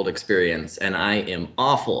real world experience, and I am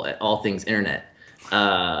awful at all things internet.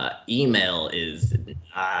 Email is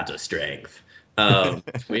not a strength.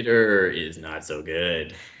 Twitter is not so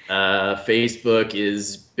good. Facebook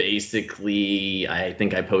is basically, I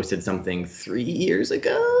think I posted something 3 years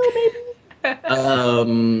ago, maybe.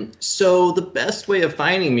 So the best way of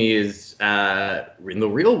finding me is in the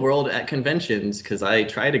real world at conventions, because I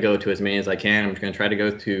try to go to as many as I can. I'm going to try to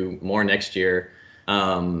go to more next year.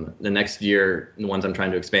 The next year, the ones I'm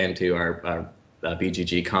trying to expand to are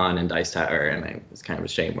BGG Con and Dice Tower, and it's kind of a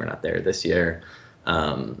shame we're not there this year.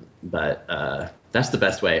 But that's the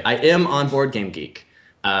best way. I am on Board Game Geek.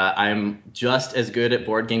 I'm just as good at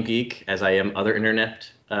Board Game Geek as I am other internet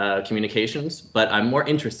communications, but I'm more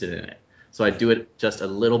interested in it. So I do it just a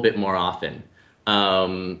little bit more often.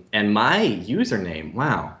 And my username,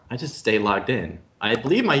 wow, I just stay logged in. I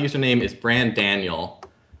believe my username is Brand Daniel.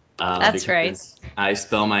 That's right. I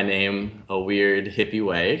spell my name a weird hippie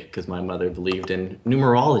way because my mother believed in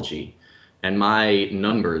numerology, and my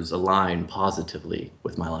numbers align positively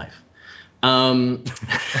with my life.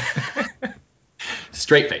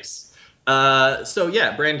 Straight face. So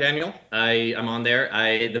yeah, Brand Daniel. I'm on there.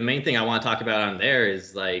 The main thing I want to talk about on there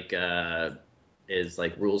is like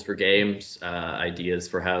rules for games, ideas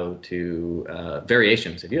for how to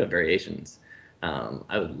variations. If you have variations,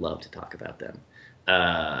 I would love to talk about them.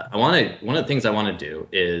 One of the things I want to do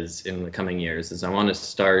is in the coming years is I want to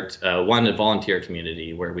start a volunteer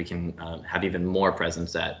community where we can have even more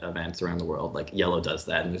presence at events around the world. Like Yellow does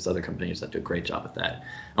that, and there's other companies that do a great job at that.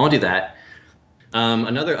 I want to do that.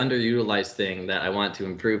 Another underutilized thing that I want to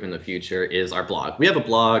improve in the future is our blog. We have a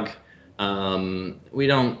blog.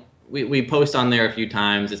 We post on there a few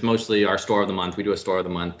times. It's mostly our store of the month. We do a store of the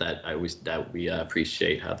month that we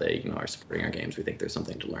appreciate how they are supporting our games. We think there's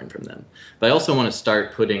something to learn from them. But I also want to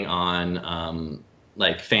start putting on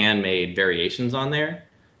like fan made variations on there.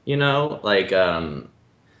 I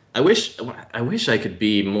wish I could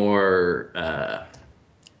be more.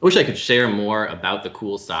 I wish I could share more about the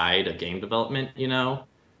cool side of game development,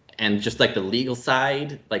 and just like the legal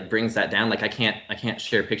side, like brings that down. Like I can't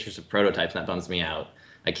share pictures of prototypes, and that bums me out.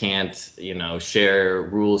 I can't, share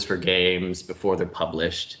rules for games before they're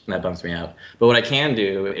published, and that bums me out. But what I can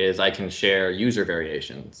do is I can share user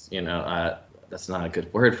variations. That's not a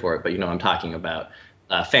good word for it, but I'm talking about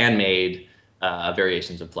fan-made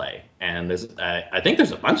variations of play. And I think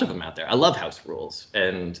there's a bunch of them out there. I love house rules,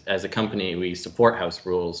 and as a company, we support house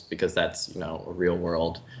rules because that's a real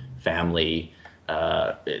world family.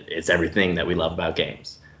 It's everything that we love about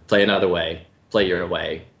games. Play another way, play your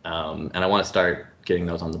way, and I want to start getting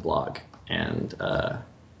those on the blog. And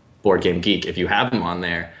Board Game Geek, if you have them on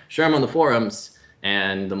there, share them on the forums.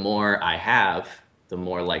 And the more I have, the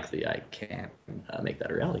more likely I can make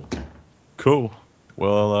that a reality. Cool.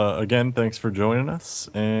 Well, again, thanks for joining us,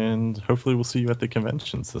 and hopefully we'll see you at the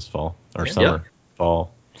conventions this fall or summer,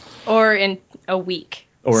 fall, or in a week.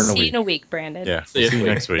 Or in a See week. you in a week, Brandon. Yeah, we'll see you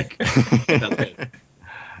next week. Sounds good.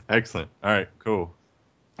 Excellent. All right, cool.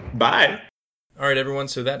 Bye. All right, everyone.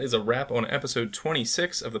 So that is a wrap on episode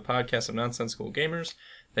 26 of the podcast of Nonsensical Gamers.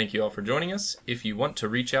 Thank you all for joining us. If you want to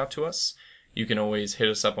reach out to us, you can always hit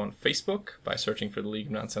us up on Facebook by searching for the League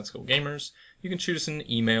of Nonsensical Gamers. You can shoot us an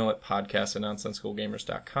email at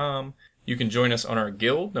podcast@nonsensicalgamers.com. You can join us on our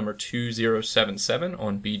guild, number 2077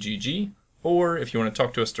 on BGG. Or if you want to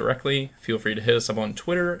talk to us directly, feel free to hit us up on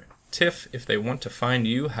Twitter. Tiff, if they want to find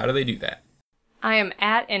you, how do they do that? I am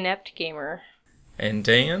at Inept Gamer. And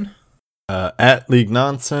Dan? At League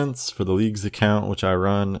Nonsense for the League's account, which I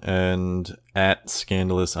run, and at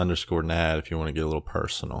Scandalous_Nad if you want to get a little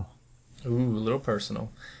personal. Ooh, a little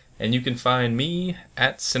personal. And you can find me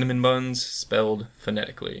at Cinnamon Buns, spelled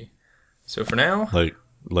phonetically. So for now...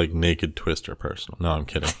 Like Naked Twister personal. No, I'm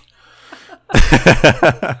kidding.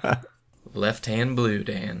 Left hand blue,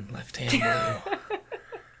 Dan. Left hand blue.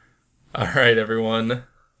 All right, everyone.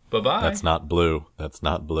 Bye-bye. That's not blue. That's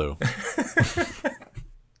not blue.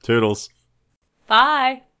 Toodles.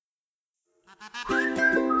 Bye.